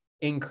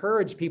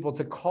encourage people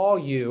to call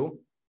you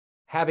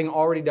having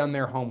already done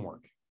their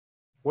homework.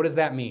 What does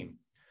that mean?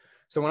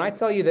 So when I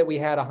tell you that we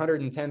had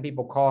 110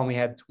 people call and we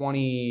had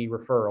 20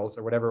 referrals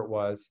or whatever it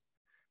was,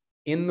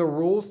 in the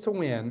rules to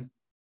win,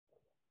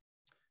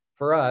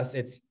 for us,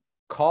 it's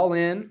call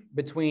in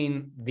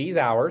between these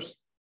hours.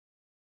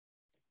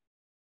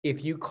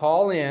 If you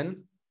call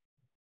in,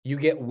 you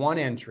get 1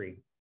 entry.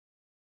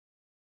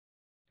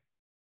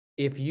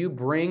 If you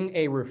bring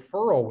a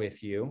referral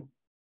with you,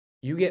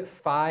 you get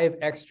 5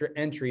 extra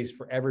entries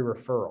for every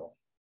referral.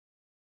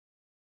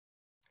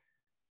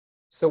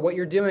 So what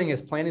you're doing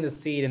is planting the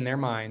seed in their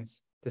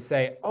minds to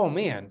say, oh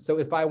man, so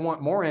if I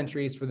want more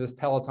entries for this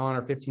Peloton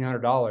or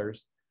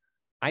 $1,500,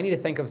 I need to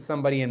think of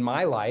somebody in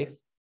my life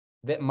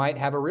that might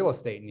have a real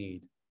estate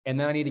need. And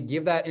then I need to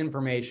give that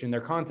information,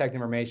 their contact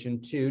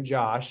information, to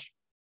Josh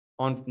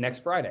on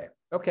next Friday.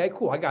 Okay,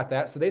 cool, I got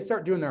that. So they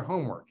start doing their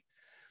homework.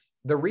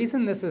 The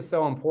reason this is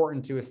so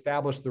important to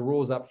establish the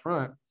rules up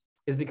front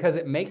is because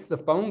it makes the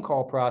phone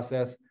call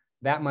process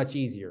that much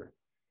easier.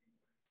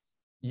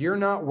 You're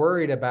not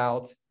worried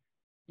about,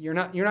 you're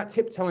not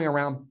tiptoeing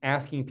around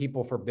asking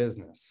people for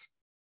business.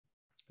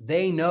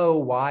 They know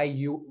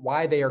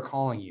why they are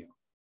calling you.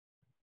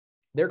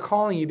 They're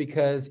calling you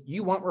because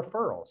you want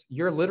referrals.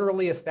 You're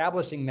literally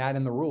establishing that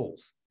in the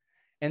rules.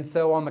 And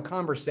so on the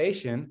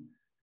conversation,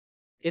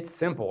 it's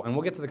simple. And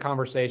we'll get to the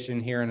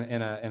conversation here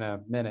in a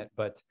minute,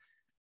 but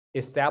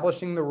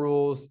establishing the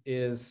rules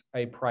is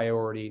a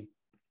priority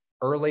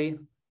early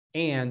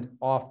and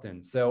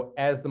often. So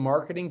as the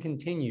marketing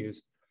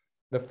continues,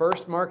 the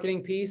first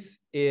marketing piece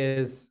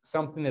is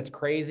something that's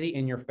crazy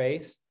in your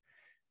face.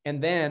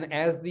 And then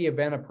as the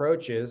event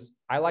approaches,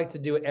 I like to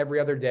do it every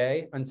other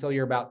day until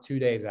you're about 2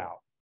 days out.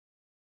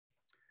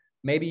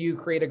 Maybe you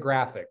create a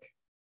graphic,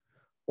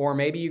 or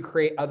maybe you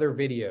create other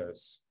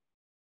videos,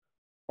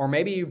 or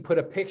maybe you put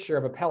a picture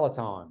of a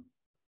Peloton.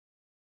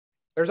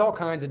 There's all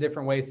kinds of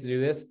different ways to do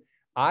this.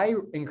 I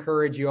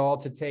encourage you all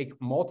to take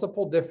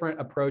multiple different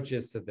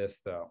approaches to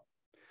this though.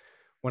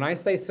 When I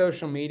say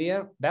social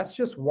media, that's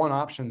just one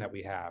option that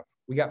we have.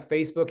 We got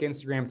Facebook,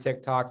 Instagram,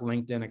 TikTok,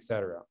 LinkedIn,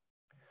 etc.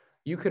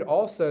 You could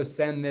also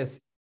send this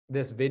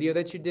video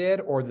that you did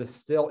or the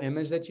still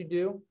image that you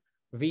do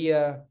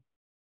via,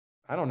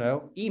 I don't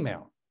know,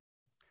 email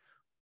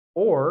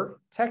or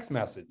text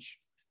message.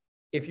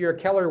 If you're a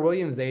Keller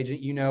Williams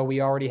agent, you know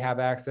we already have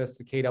access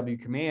to KW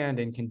Command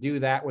and can do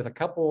that with a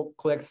couple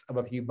clicks of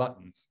a few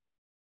buttons.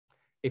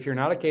 If you're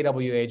not a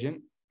KW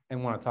agent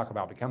and want to talk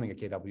about becoming a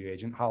KW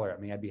agent, holler at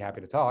me. I'd be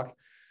happy to talk.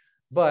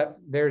 But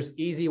there's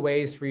easy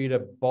ways for you to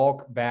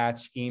bulk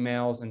batch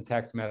emails and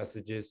text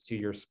messages to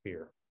your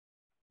sphere.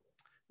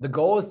 The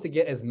goal is to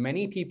get as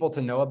many people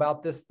to know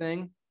about this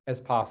thing as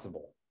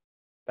possible.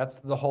 That's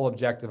the whole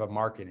objective of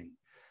marketing.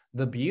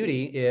 The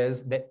beauty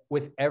is that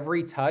with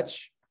every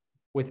touch,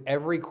 with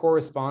every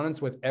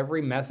correspondence, with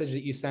every message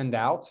that you send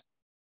out,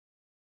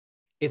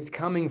 it's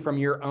coming from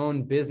your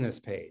own business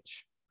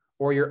page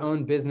or your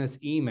own business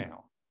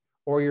email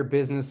or your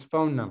business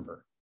phone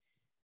number.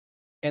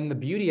 And the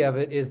beauty of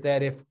it is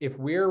that if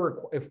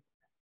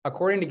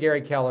according to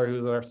Gary Keller,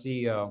 who's our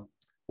CEO,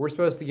 we're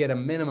supposed to get a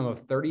minimum of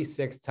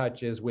 36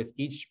 touches with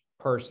each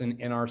person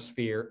in our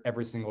sphere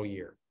every single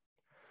year.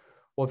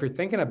 Well, if you're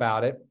thinking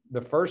about it,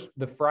 the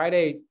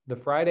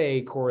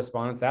Friday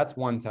correspondence, that's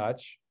 1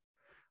 touch.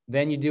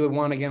 Then you do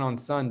one again on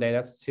Sunday,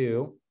 that's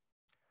 2.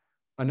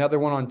 Another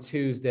one on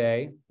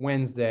Tuesday,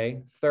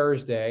 Wednesday,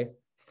 Thursday.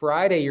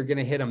 Friday, you're going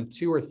to hit them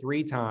 2 or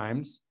 3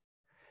 times.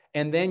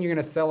 And then you're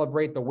going to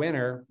celebrate the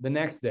winner the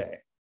next day.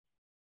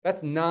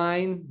 That's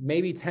 9,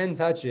 maybe 10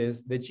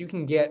 touches that you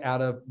can get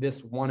out of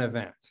this one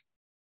event.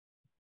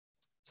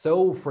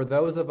 So for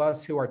those of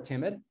us who are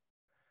timid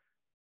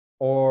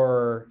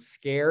or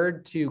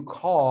scared to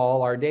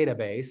call our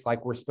database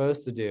like we're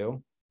supposed to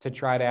do to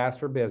try to ask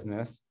for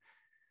business,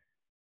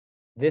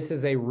 this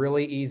is a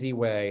really easy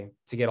way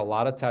to get a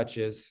lot of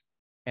touches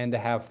and to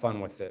have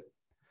fun with it.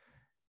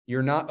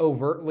 You're not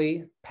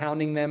overtly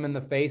pounding them in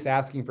the face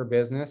asking for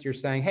business. You're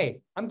saying,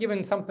 hey, I'm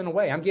giving something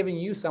away. I'm giving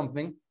you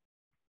something.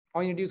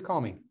 All you need to do is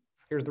call me.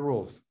 Here's the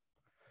rules.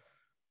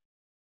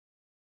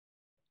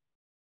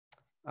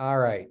 All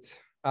right.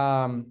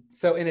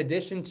 So in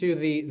addition to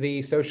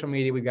the social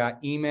media, we've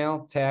got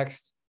email,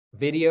 text,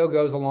 video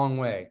goes a long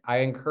way. I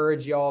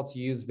encourage y'all to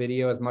use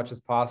video as much as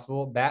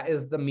possible. That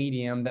is the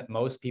medium that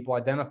most people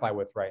identify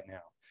with right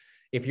now.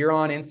 If you're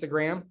on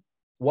Instagram,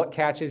 what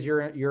catches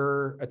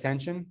your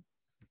attention?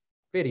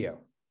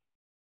 Video.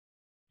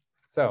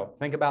 So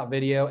think about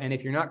video. And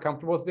if you're not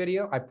comfortable with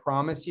video, I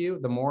promise you,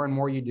 the more and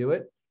more you do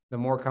it, the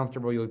more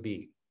comfortable you'll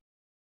be.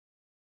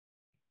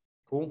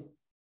 Cool.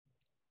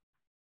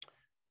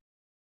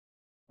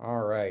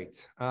 All right.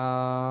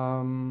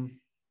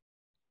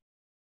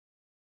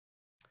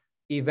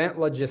 Event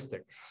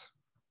logistics.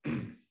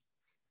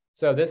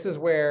 So this is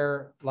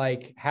where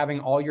like having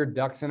all your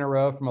ducks in a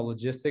row from a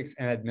logistics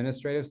and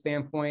administrative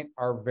standpoint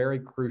are very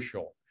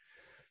crucial.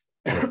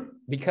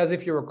 Because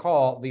if you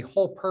recall, the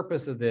whole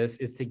purpose of this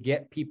is to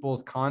get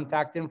people's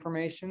contact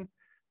information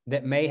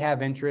that may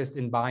have interest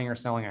in buying or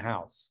selling a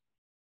house.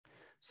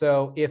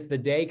 So if the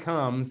day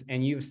comes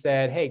and you've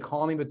said, hey,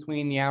 call me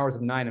between the hours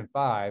of 9 and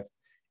 5,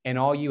 and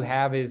all you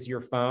have is your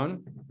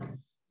phone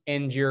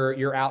and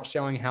you're out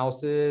showing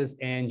houses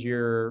and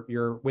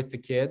you're with the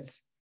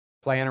kids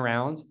playing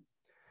around,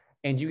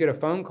 and you get a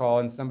phone call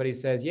and somebody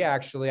says, yeah,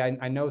 actually,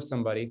 I know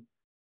somebody.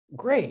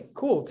 Great,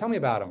 cool, tell me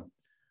about them.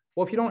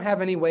 Well, if you don't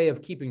have any way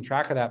of keeping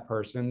track of that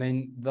person,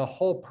 then the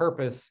whole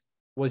purpose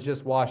was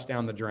just washed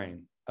down the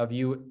drain of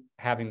you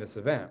having this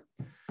event.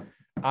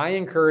 I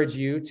encourage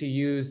you to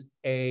use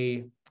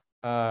a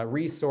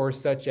resource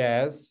such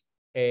as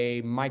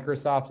a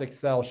Microsoft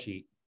Excel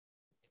sheet.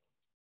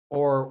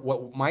 Or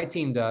what my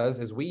team does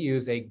is we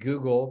use a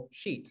Google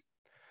Sheet.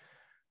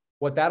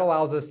 What that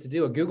allows us to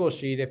do, a Google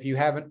Sheet, if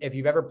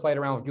you've ever played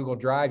around with Google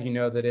Drive, you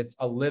know that it's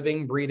a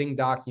living, breathing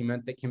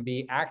document that can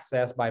be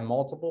accessed by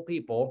multiple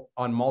people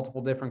on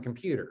multiple different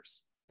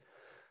computers.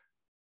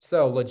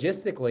 So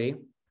logistically,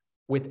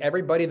 with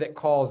everybody that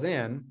calls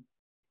in,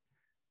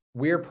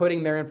 we're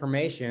putting their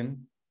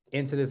information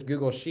into this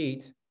Google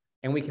Sheet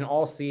and we can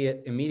all see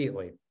it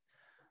immediately.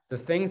 The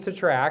things to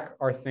track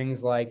are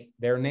things like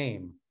their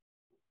name,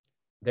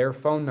 their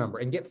phone number,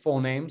 and get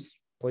full names,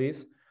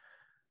 please,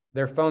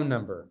 their phone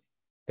number,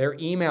 their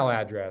email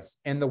address.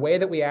 And the way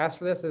that we ask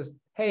for this is,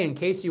 hey, in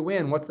case you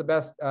win, what's the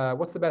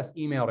best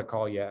email to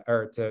call you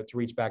or to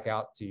reach back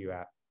out to you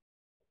at?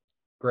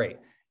 Great.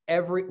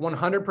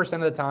 100%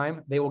 of the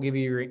time, they will give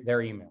you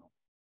their email.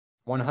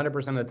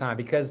 100% of the time,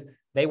 because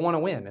they want to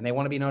win and they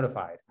want to be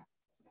notified.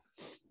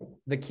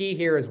 The key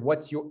here is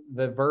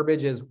the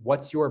verbiage is,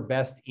 what's your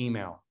best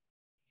email?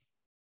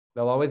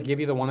 They'll always give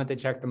you the one that they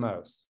check the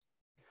most.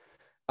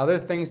 Other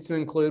things to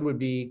include would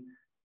be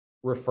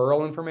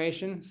referral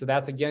information. So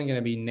that's again going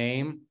to be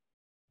name,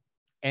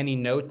 any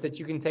notes that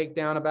you can take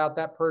down about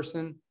that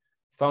person,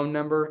 phone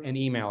number, and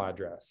email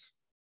address.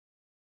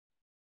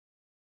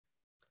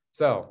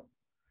 So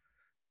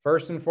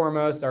first and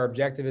foremost, our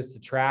objective is to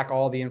track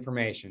all the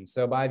information.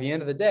 So by the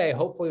end of the day,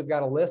 hopefully we've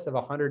got a list of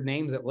 100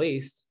 names at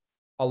least,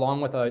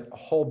 along with a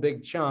whole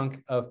big chunk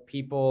of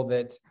people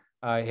that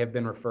have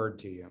been referred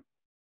to you.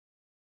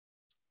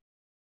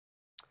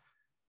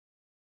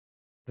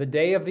 The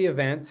day of the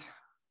event,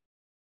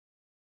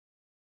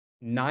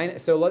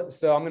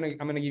 so I'm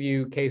gonna give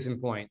you case in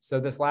point. So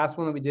this last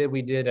one that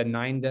we did a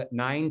 9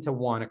 to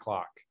 1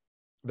 o'clock.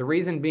 The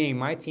reason being,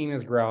 my team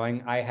is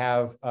growing. I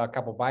have a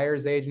couple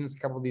buyers agents, a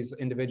couple of these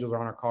individuals are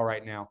on our call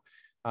right now.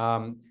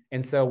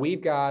 And so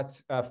we've got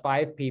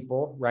 5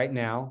 people right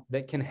now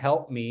that can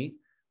help me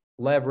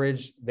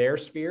leverage their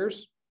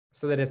spheres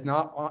so that it's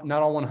not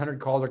all 100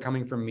 calls are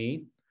coming from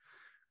me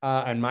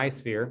and my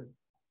sphere,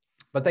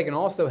 but they can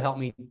also help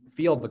me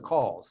field the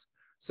calls.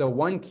 So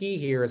one key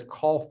here is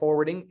call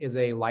forwarding is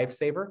a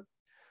lifesaver.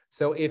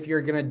 So if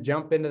you're going to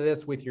jump into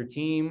this with your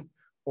team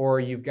or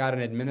you've got an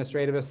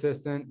administrative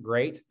assistant,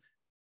 great.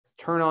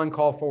 Turn on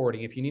call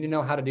forwarding. If you need to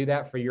know how to do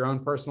that for your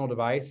own personal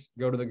device,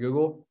 go to the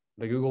Google.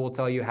 The Google will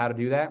tell you how to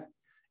do that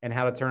and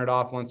how to turn it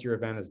off once your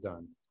event is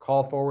done.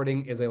 Call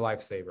forwarding is a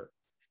lifesaver.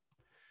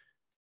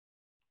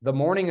 The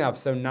morning of,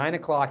 so 9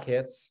 o'clock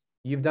hits,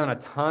 you've done a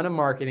ton of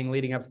marketing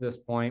leading up to this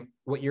point.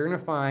 What you're going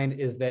to find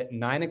is that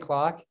 9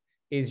 o'clock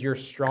is your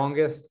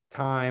strongest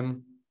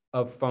time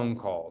of phone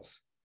calls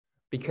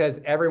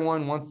because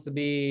everyone wants to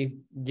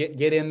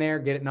get in there,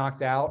 get it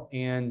knocked out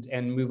and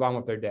move on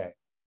with their day.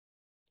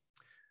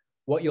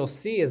 What you'll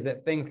see is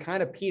that things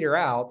kind of peter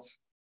out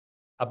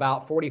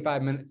about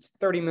 45 minutes,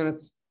 30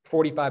 minutes,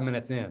 45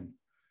 minutes in,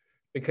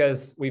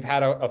 because we've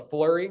had a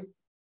flurry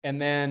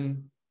and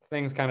then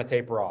things kind of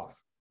taper off.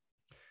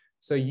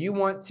 So you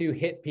want to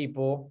hit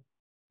people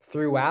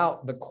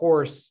throughout the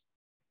course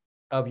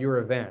of your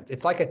event.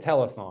 It's like a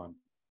telethon.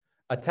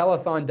 A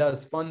telethon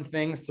does fun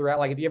things throughout.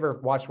 Like if you ever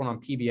watch one on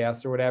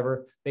PBS or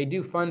whatever, they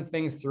do fun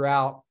things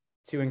throughout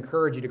to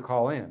encourage you to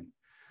call in.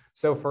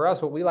 So for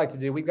us, what we like to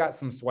do, we've got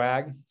some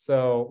swag.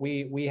 So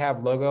we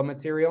have logo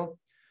material.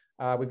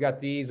 We've got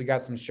these, we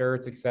got some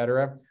shirts,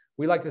 etc.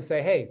 We like to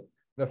say, hey,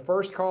 the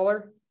first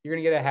caller, you're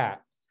gonna get a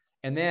hat.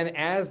 And then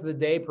as the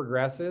day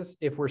progresses,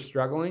 if we're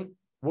struggling,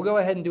 we'll go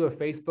ahead and do a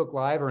Facebook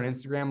Live or an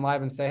Instagram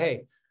Live and say,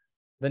 hey,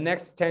 the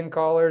next 10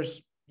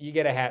 callers, you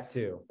get a hat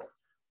too.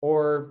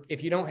 Or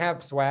if you don't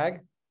have swag,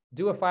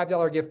 do a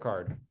 $5 gift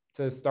card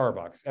to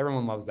Starbucks.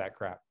 Everyone loves that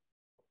crap.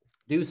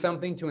 Do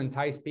something to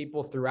entice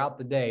people throughout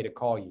the day to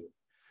call you.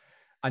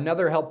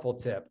 Another helpful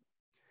tip,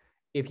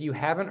 if you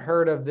haven't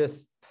heard of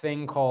this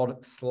thing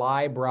called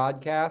Sly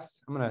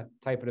Broadcast, I'm going to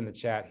type it in the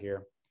chat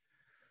here.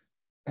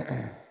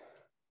 Hold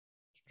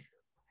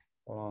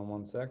on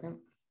one second.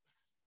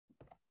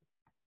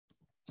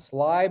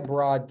 Slide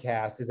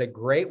broadcast is a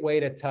great way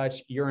to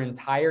touch your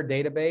entire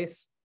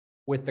database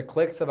with the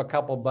clicks of a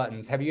couple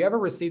buttons. Have you ever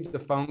received a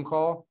phone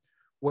call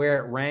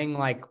where it rang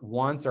like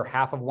once or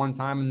half of one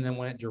time and then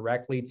went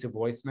directly to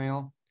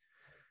voicemail?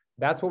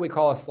 That's what we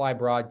call a slide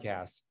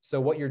broadcast. So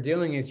what you're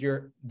doing is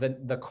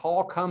the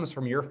call comes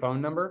from your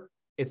phone number.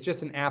 It's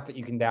just an app that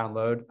you can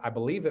download. I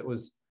believe it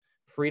was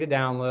free to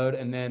download.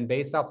 And then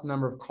based off the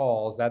number of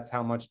calls, that's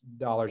how much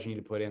dollars you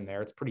need to put in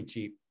there. It's pretty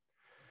cheap.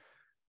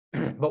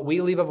 But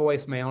we leave a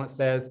voicemail and it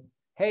says,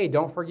 hey,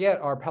 don't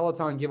forget our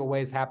Peloton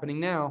giveaway is happening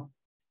now.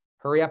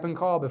 Hurry up and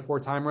call before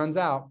time runs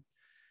out.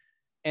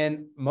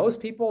 And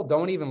most people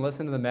don't even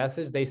listen to the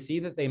message. They see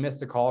that they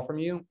missed a call from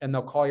you and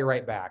they'll call you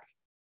right back.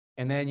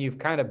 And then you've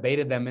kind of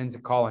baited them into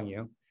calling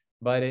you,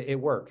 but it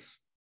works.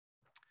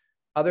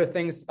 Other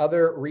things,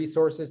 other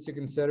resources to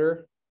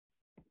consider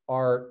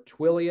are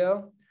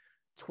Twilio.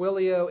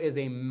 Twilio is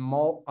a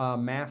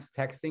mass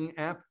texting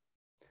app.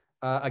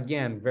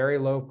 Again, very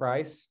low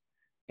price.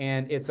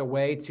 And it's a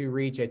way to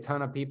reach a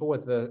ton of people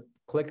with the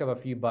click of a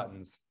few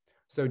buttons.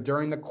 So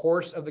during the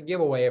course of the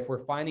giveaway, if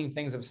we're finding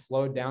things have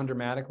slowed down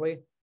dramatically,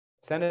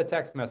 send a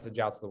text message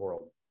out to the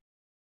world.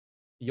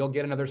 You'll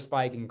get another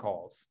spike in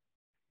calls.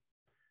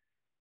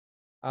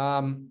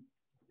 Let's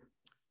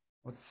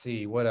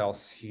see, what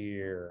else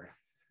here?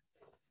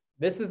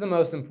 This is the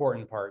most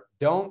important part.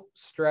 Don't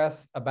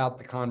stress about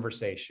the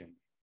conversation.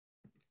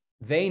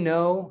 They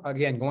know,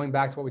 again, going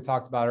back to what we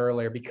talked about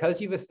earlier, because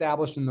you've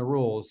established in the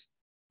rules,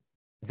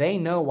 they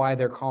know why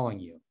they're calling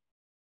you.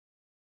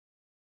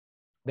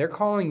 They're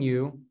calling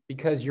you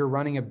because you're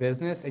running a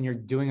business and you're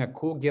doing a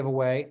cool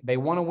giveaway. They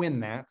want to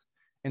win that.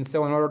 And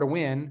so in order to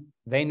win,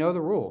 they know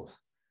the rules.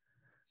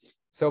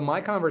 So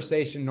my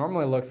conversation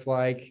normally looks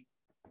like,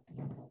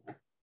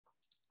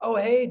 oh,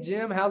 hey,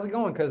 Jim, how's it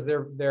going? Because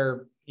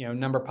their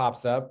number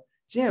pops up.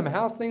 Jim,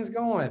 how's things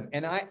going?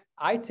 And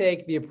I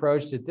take the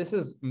approach that this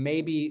is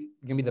maybe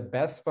going to be the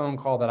best phone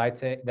call that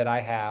I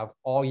have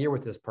all year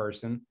with this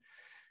person.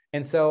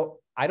 And so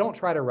I don't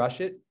try to rush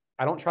it.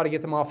 I don't try to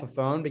get them off the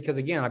phone because,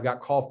 again, I've got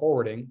call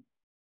forwarding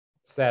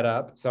set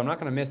up, so I'm not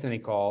going to miss any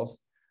calls.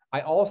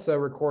 I also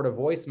record a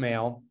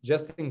voicemail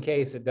just in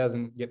case it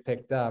doesn't get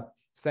picked up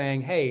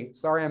saying, hey,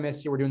 sorry I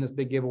missed you. We're doing this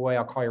big giveaway.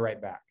 I'll call you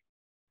right back.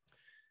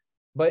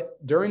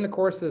 But during the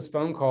course of this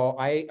phone call,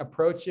 I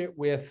approach it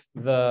with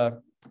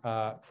the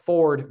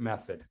Ford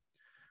method.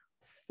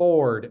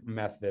 Ford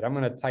method. I'm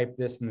going to type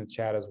this in the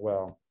chat as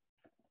well.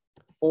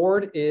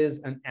 Ford is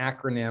an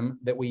acronym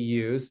that we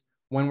use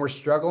when we're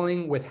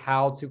struggling with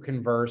how to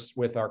converse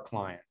with our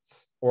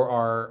clients or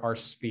our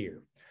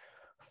sphere.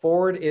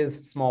 Ford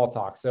is small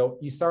talk. So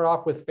you start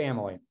off with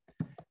family.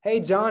 Hey,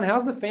 John,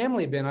 how's the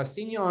family been? I've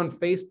seen you on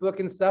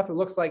Facebook and stuff. It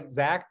looks like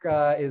Zach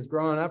is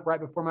growing up right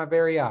before my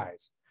very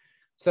eyes.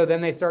 So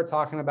then they start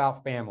talking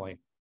about family.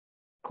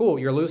 Cool,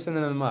 you're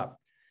loosening them up.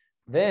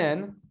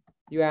 Then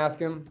you ask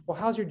them, well,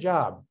 how's your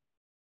job?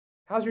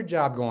 How's your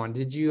job going?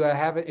 Did you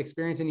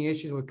experience any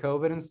issues with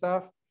COVID and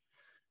stuff?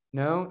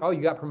 No? Oh,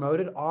 you got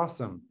promoted?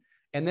 Awesome.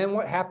 And then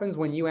what happens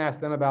when you ask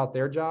them about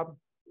their job?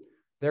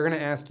 They're going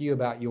to ask you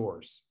about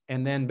yours.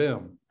 And then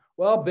boom.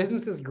 Well,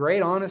 business is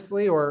great,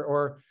 honestly,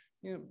 or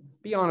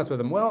be honest with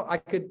them. Well, I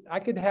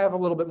could have a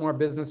little bit more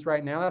business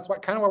right now. That's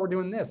kind of why we're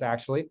doing this,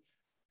 actually.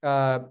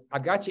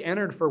 I've got you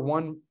entered for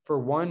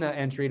one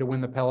entry to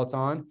win the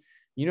Peloton.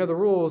 You know the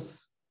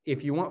rules.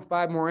 If you want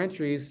 5 more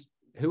entries,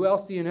 who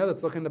else do you know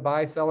that's looking to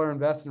buy, sell, or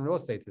invest in real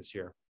estate this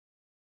year?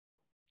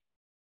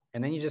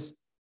 And then you just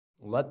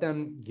let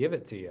them give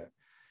it to you.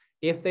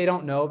 If they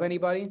don't know of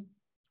anybody,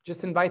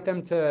 just invite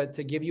them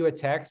to give you a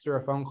text or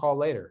a phone call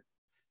later.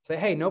 Say,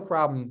 hey, no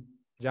problem,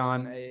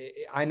 John.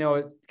 I know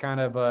it's kind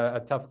of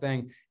a tough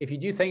thing. If you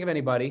do think of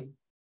anybody,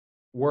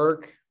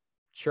 work,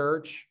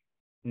 church,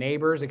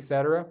 neighbors,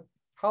 etc.,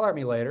 holler at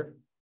me later.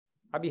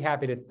 I'd be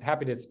happy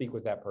to speak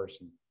with that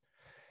person.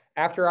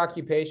 After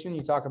occupation,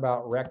 you talk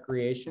about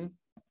recreation.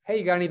 Hey,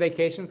 you got any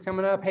vacations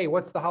coming up? Hey,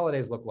 what's the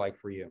holidays look like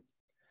for you?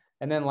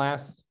 And then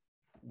last,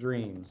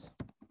 dreams.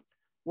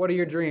 What are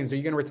your dreams? Are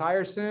you going to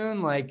retire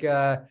soon? Like,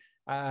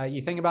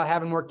 you think about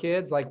having more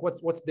kids? Like,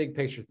 what's big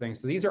picture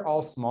things? So these are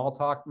all small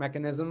talk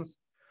mechanisms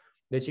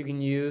that you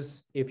can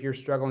use if you're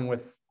struggling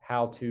with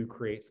how to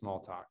create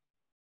small talk.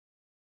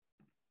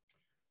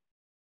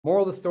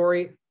 Moral of the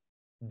story,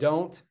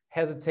 don't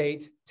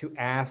hesitate to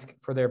ask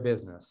for their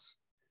business.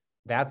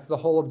 That's the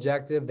whole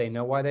objective. They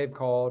know why they've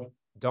called.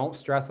 Don't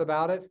stress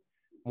about it.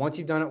 Once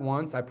you've done it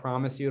once, I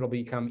promise you it'll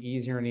become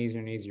easier and easier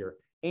and easier.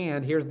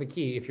 And here's the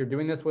key. If you're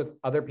doing this with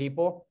other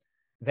people,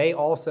 they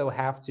also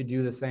have to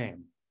do the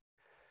same.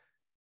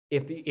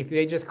 If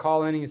they just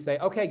call in and you say,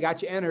 okay,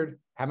 got you entered,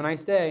 have a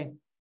nice day,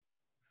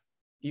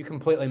 you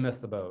completely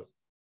missed the boat.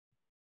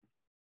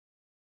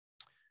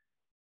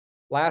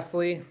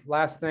 Lastly,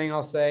 last thing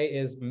I'll say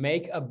is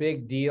make a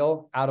big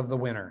deal out of the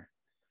winner.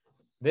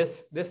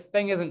 This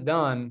thing isn't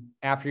done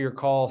after your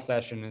call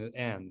session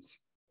ends.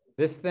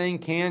 This thing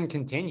can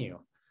continue.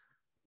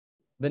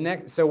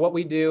 So what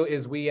we do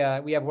is we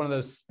have one of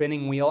those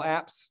spinning wheel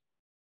apps.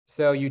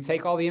 So you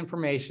take all the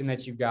information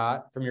that you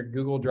got from your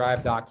Google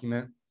Drive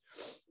document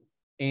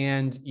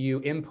and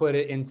you input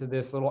it into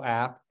this little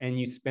app and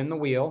you spin the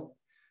wheel.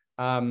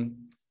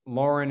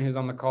 Lauren, who's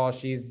on the call,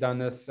 she's done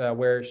this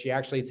where she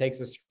actually takes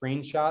a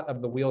screenshot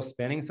of the wheel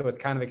spinning. So it's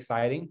kind of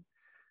exciting.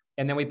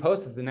 And then we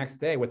post it the next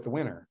day with the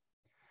winner.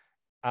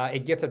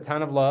 It gets a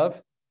ton of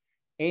love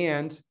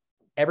and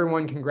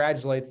everyone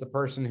congratulates the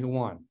person who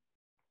won.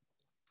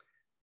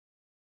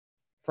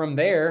 From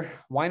there,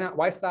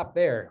 why stop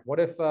there? What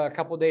if a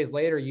couple of days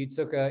later you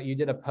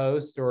did a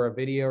post or a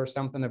video or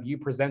something of you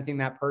presenting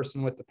that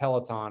person with the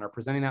Peloton or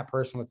presenting that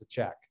person with the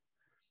check?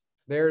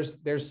 There's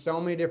so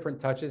many different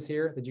touches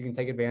here that you can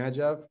take advantage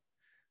of.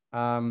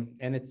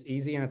 And it's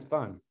easy and it's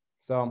fun.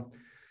 So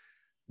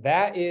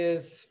that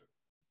is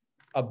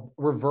a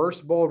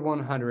reverse bold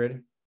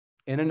 100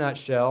 in a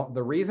nutshell.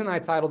 The reason I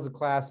titled the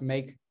class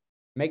Make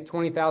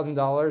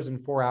 $20,000 in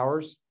 4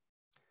 hours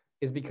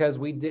is because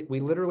we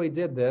literally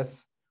did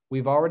this.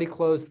 We've already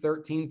closed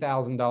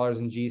 $13,000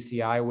 in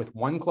GCI with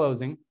one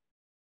closing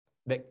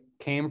that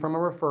came from a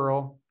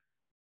referral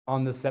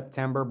on the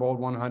September Bold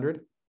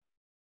 100.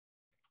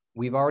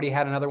 We've already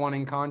had another one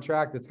in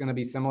contract that's going to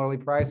be similarly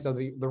priced. So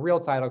the real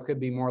title could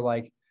be more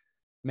like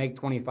Make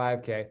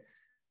 25K.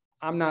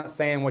 I'm not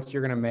saying what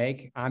you're going to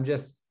make. I'm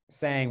just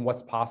saying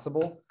what's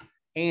possible.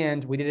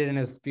 And we did it in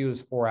as few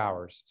as 4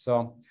 hours.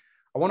 So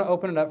I want to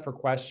open it up for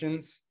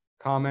questions,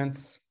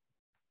 comments,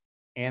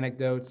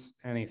 anecdotes,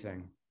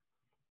 anything.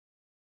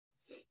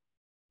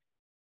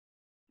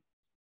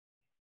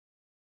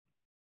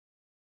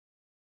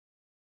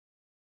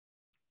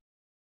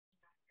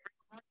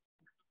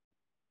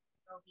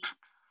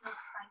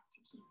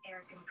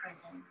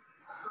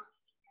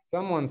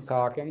 Someone's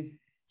talking.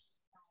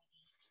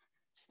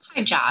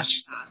 Hi, Josh.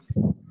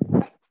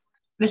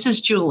 This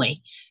is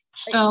Julie.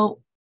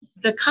 So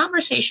the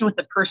conversation with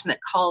the person that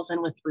calls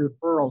in with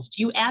referrals,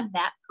 do you add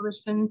that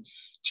person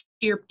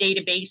to your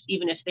database,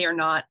 even if they are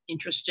not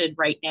interested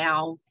right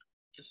now,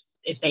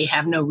 if they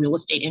have no real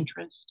estate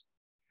interest?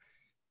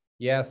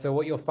 Yeah, so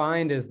what you'll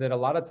find is that a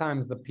lot of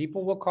times the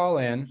people will call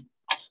in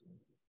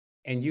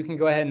and you can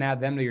go ahead and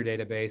add them to your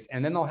database.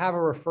 And then they'll have a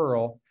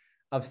referral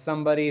of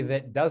somebody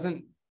that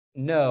doesn't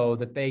know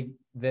that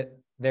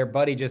their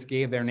buddy just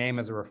gave their name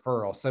as a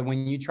referral. So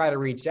when you try to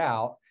reach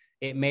out,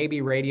 it may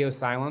be radio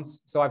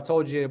silence. So I've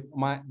told you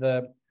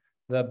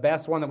the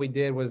best one that we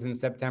did was in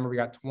September. We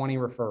got 20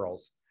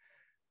 referrals.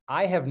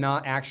 I have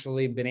not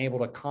actually been able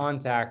to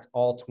contact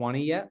all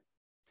 20 yet.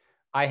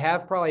 I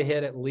have probably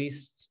hit at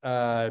least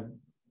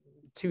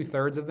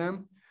 2/3 of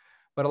them.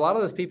 But a lot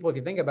of those people, if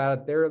you think about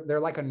it, they're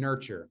like a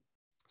nurture.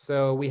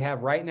 So we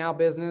have right now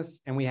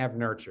business and we have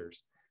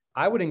nurtures.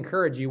 I would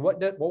encourage you,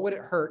 what would it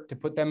hurt to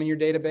put them in your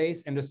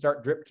database and to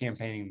start drip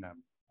campaigning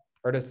them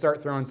or to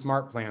start throwing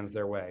smart plans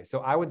their way?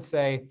 So I would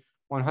say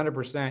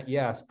 100%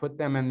 yes, put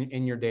them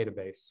in your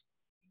database.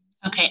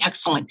 Okay,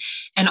 excellent.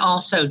 And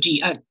also,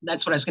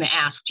 that's what I was going to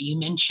ask. Do you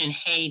mention,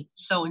 hey,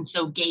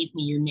 so-and-so gave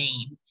me your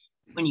name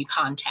when you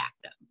contact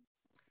them?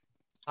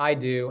 I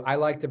do. I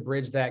like to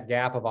bridge that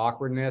gap of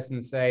awkwardness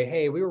and say,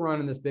 hey, we were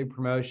running this big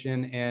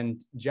promotion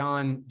and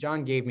John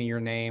gave me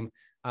your name.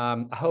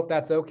 I hope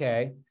that's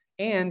okay.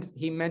 And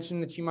he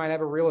mentioned that you might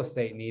have a real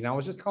estate need. And I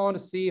was just calling to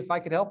see if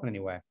I could help in any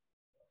way.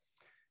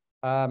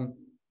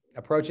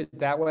 Approach it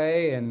that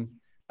way. And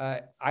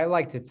I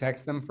like to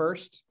text them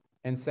first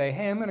and say,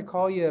 hey, I'm going to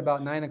call you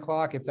about 9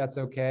 o'clock if that's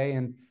okay.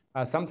 And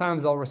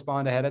sometimes they'll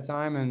respond ahead of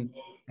time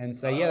and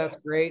say, yeah, that's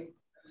great.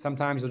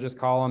 Sometimes you'll just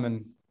call them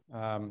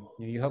and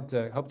you hope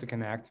to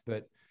connect.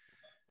 But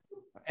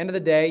end of the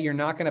day, you're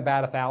not going to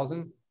bat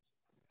 1,000.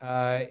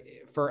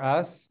 For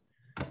us,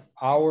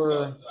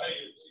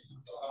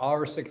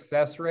 our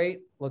success rate,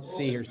 let's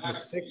see here. So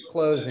 6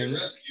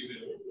 closings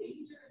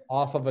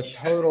off of a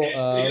total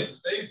of,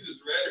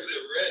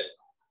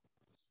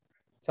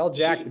 tell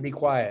Jack to be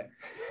quiet.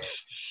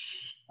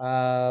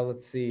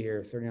 Let's see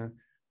here,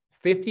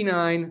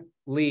 59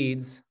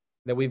 leads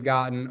that we've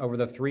gotten over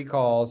the 3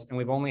 calls, and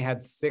we've only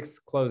had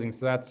 6 closings.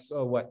 So that's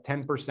what,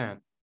 10%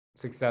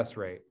 success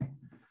rate.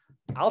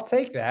 I'll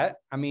take that.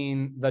 I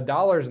mean, the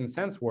dollars and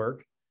cents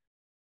work.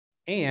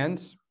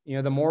 And, you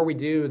know, the more we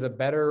do, the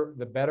better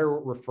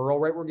referral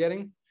rate we're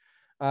getting,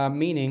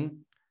 meaning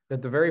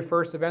that the very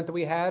first event that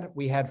we had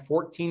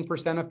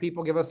 14% of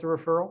people give us a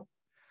referral.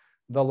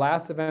 The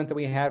last event that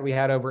we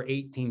had over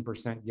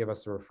 18% give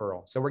us a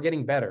referral. So we're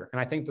getting better.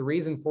 And I think the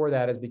reason for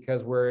that is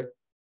because we're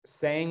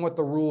saying what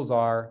the rules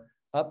are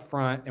up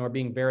front and we're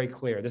being very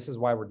clear. This is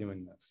why we're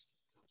doing this.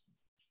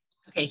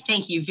 Okay,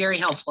 thank you. Very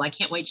helpful. I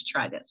can't wait to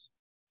try this.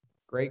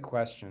 Great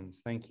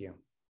questions. Thank you.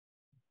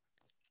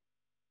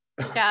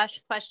 Josh,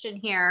 question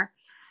here.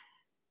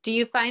 Do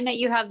you find that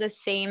you have the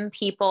same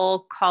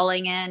people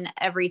calling in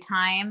every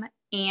time?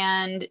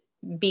 And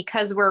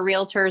because we're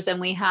realtors and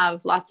we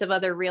have lots of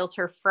other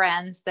realtor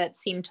friends that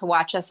seem to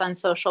watch us on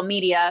social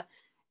media,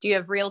 do you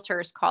have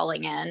realtors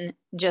calling in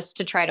just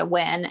to try to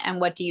win? And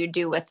what do you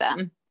do with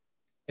them?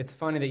 It's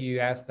funny that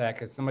you asked that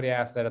because somebody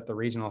asked that at the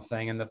regional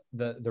thing. And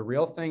the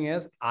real thing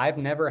is I've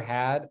never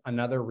had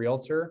another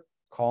realtor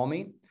call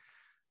me.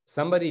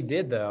 Somebody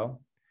did though.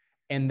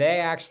 And they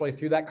actually,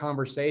 through that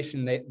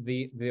conversation,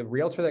 the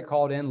realtor that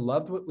called in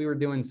loved what we were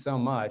doing so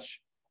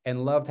much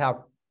and loved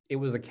how it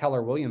was a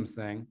Keller Williams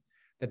thing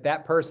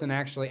that person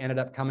actually ended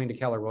up coming to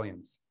Keller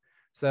Williams.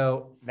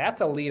 So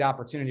that's a lead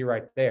opportunity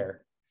right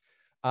there.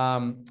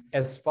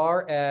 As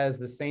far as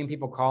the same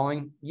people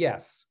calling,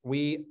 yes,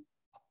 we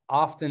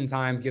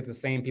oftentimes get the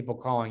same people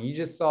calling. You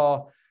just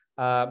saw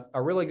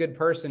a really good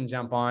person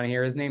jump on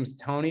here. His name's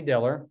Tony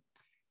Diller.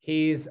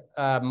 He's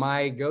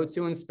my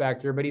go-to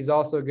inspector, but he's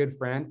also a good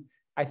friend.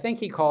 I think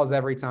he calls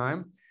every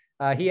time.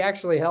 He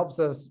actually helps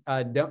us.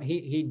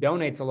 He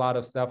donates a lot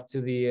of stuff to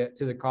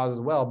the cause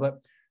as well.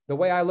 But the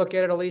way I look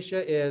at it,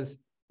 Alicia, is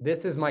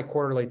this is my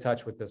quarterly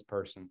touch with this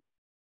person.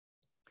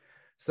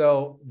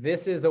 So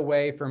this is a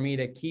way for me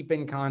to keep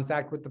in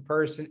contact with the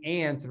person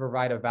and to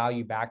provide a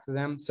value back to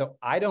them. So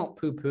I don't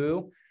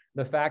poo-poo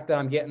the fact that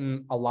I'm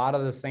getting a lot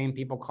of the same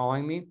people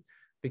calling me,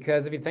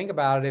 because if you think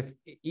about it,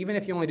 even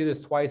if you only do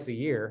this twice a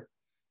year,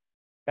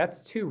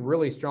 that's 2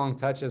 really strong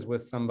touches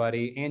with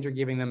somebody, and you're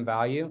giving them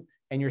value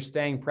and you're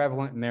staying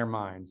prevalent in their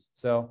minds.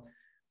 So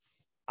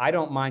I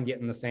don't mind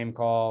getting the same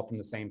call from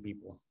the same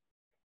people.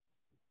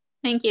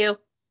 Thank you.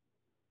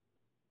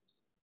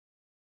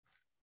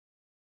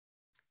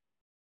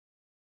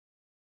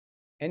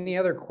 Any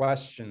other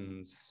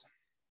questions?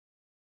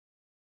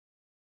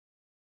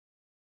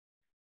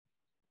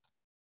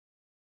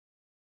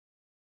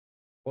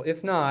 Well,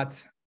 if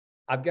not,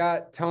 I've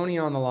got Tony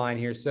on the line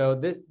here. So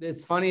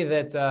it's funny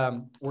that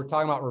we're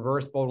talking about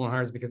reverse bold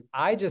 100s because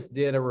I just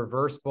did a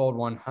reverse bold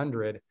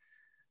 100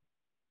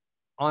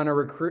 on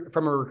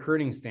from a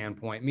recruiting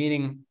standpoint,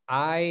 meaning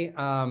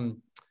I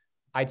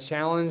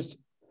challenged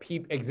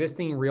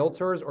existing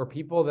realtors or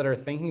people that are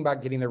thinking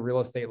about getting their real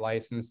estate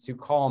license to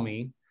call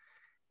me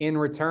in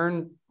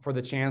return for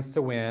the chance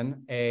to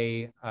win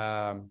an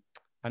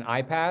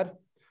iPad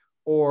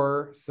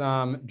or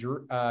some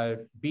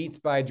Beats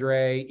by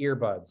Dre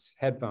earbuds,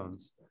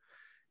 headphones.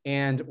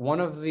 And one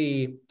of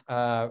the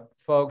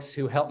folks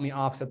who helped me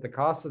offset the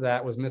cost of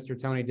that was Mr.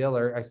 Tony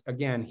Diller.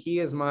 Again, he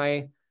is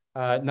my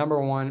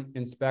 #1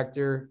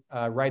 inspector,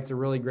 writes a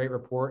really great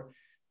report.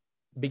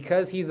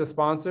 Because he's a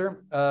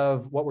sponsor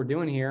of what we're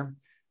doing here,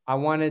 I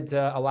wanted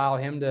to allow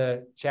him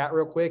to chat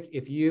real quick.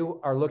 If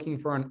you are looking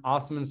for an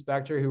awesome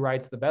inspector who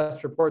writes the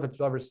best report that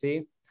you'll ever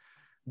see,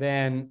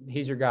 then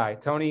he's your guy.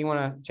 Tony, you want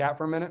to chat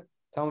for a minute?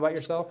 Tell him about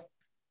yourself.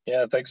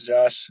 Yeah, thanks,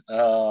 Josh.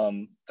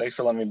 Thanks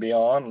for letting me be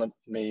on. Let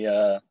me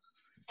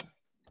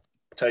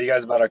tell you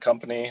guys about our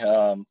company.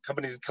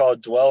 Company's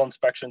called Dwell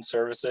Inspection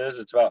Services.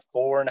 It's about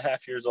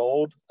 4.5 years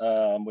old.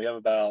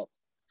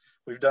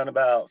 We've done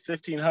about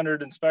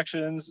 1,500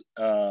 inspections.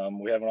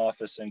 We have an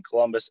office in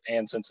Columbus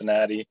and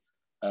Cincinnati.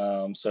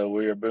 So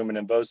we are booming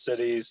in both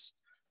cities.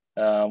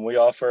 We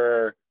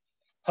offer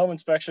home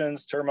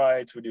inspections,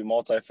 termites, we do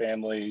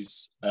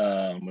multifamilies,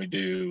 we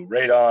do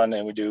radon,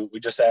 and we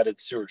just added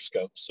sewer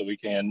scopes. So we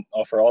can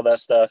offer all that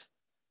stuff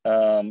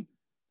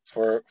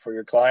for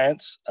your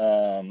clients.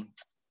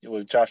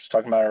 What Josh was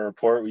talking about our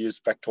report, we use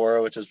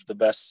Spectora, which is the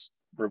best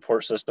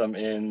report system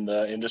in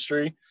the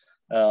industry.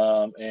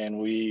 And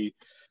we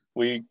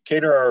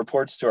cater our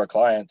reports to our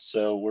clients.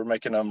 So we're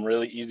making them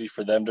really easy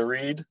for them to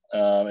read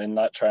and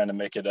not trying to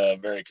make it a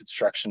very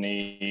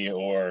construction-y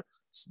or a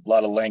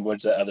lot of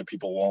language that other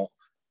people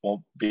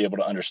won't be able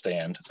to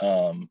understand.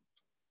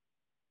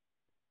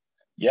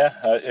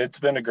 It's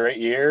been a great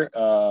year,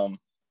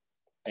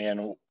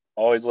 and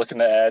always looking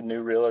to add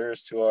new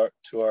realtors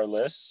to our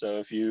list. So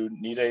if you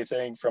need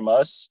anything from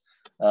us,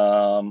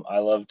 I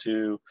love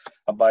to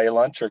buy you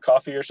lunch or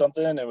coffee or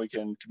something, and we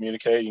can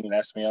communicate. You can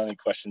ask me any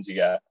questions you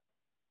got.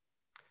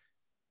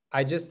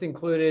 I just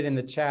included in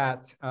the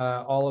chat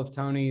all of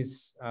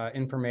Tony's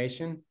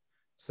information.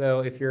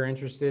 So if you're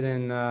interested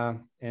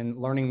in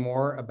learning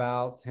more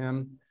about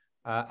him,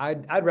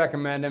 I'd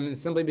recommend him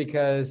simply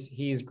because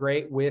he's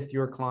great with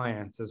your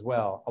clients as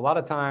well. A lot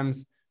of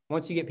times,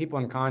 once you get people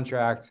in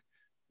contract,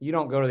 you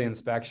don't go to the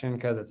inspection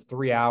because it's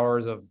 3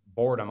 hours of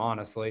boredom,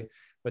 honestly.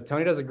 But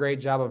Tony does a great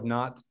job of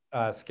not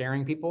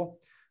scaring people.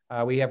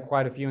 We have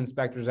quite a few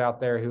inspectors out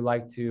there who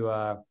like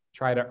to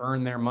try to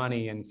earn their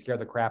money and scare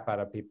the crap out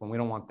of people. And we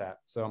don't want that.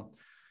 So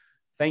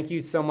thank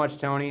you so much,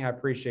 Tony. I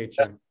appreciate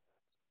you.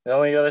 The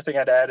only other thing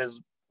I'd add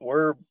is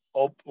we're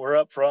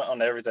up front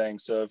on everything.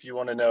 So if you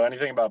want to know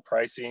anything about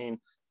pricing,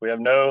 we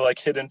have no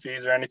hidden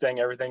fees or anything.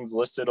 Everything's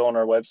listed on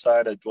our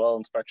website at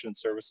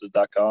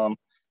dwellinspectionservices.com.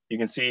 You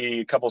can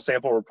see a couple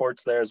sample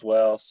reports there as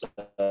well. So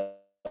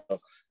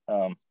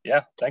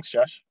thanks,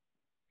 Josh.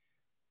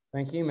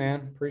 Thank you,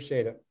 man.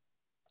 Appreciate it.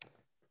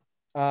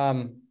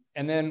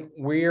 And then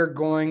we're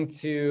going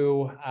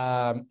to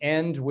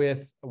end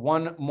with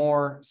one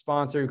more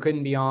sponsor who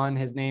couldn't be on.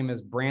 His name is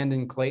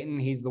Brandon Clayton.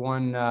 He's the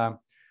one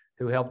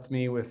who helped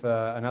me with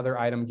another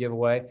item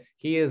giveaway.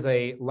 He is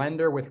a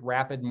lender with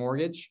Rapid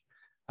Mortgage.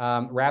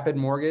 Rapid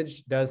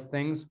Mortgage does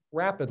things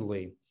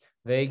rapidly.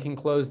 They can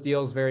close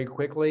deals very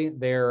quickly.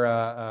 They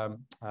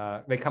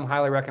come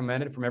highly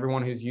recommended from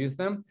everyone who's used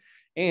them.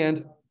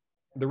 And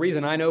the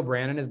reason I know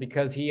Brandon is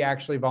because he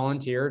actually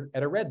volunteered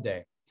at a Red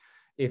Day.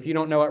 If you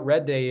don't know what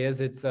Red Day is,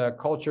 it's a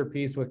culture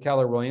piece with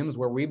Keller Williams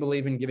where we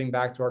believe in giving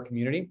back to our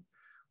community.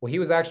 Well, he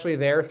was actually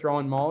there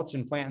throwing mulch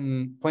and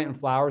planting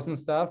flowers and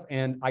stuff.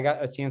 And I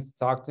got a chance to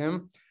talk to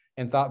him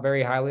and thought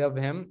very highly of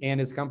him and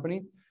his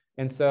company.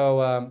 And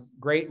so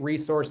great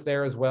resource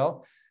there as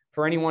well.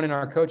 For anyone in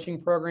our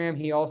coaching program,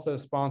 he also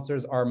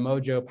sponsors our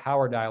Mojo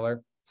Power Dialer,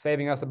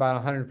 saving us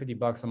about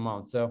 $150 a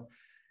month. So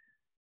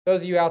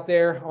those of you out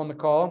there on the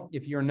call,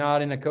 if you're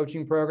not in a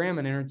coaching program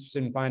and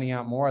interested in finding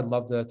out more, I'd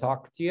love to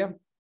talk to you.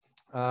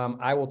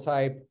 I will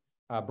type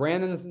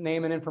Brandon's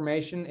name and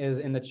information is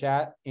in the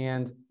chat.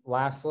 And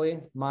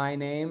lastly, my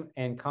name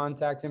and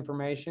contact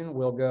information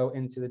will go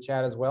into the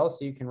chat as well.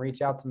 So you can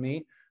reach out to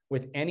me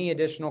with any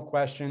additional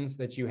questions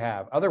that you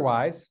have.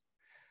 Otherwise,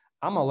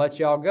 I'm gonna let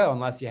y'all go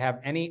unless you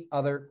have any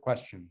other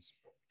questions.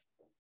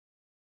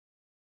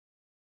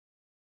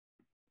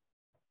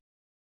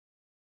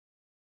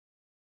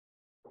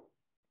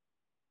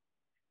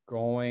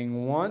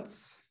 Going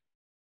once.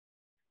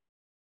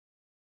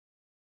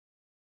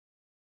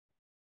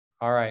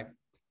 All right.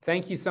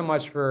 Thank you so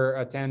much for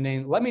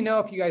attending. Let me know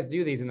if you guys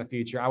do these in the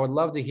future. I would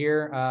love to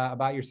hear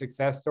about your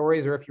success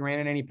stories or if you ran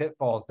into any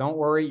pitfalls. Don't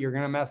worry, you're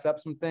gonna mess up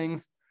some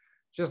things.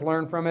 Just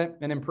learn from it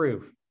and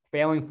improve.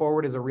 Failing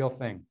forward is a real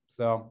thing.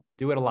 So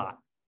do it a lot.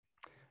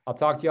 I'll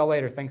talk to y'all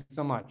later. Thanks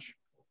so much.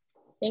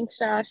 Thanks,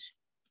 Josh.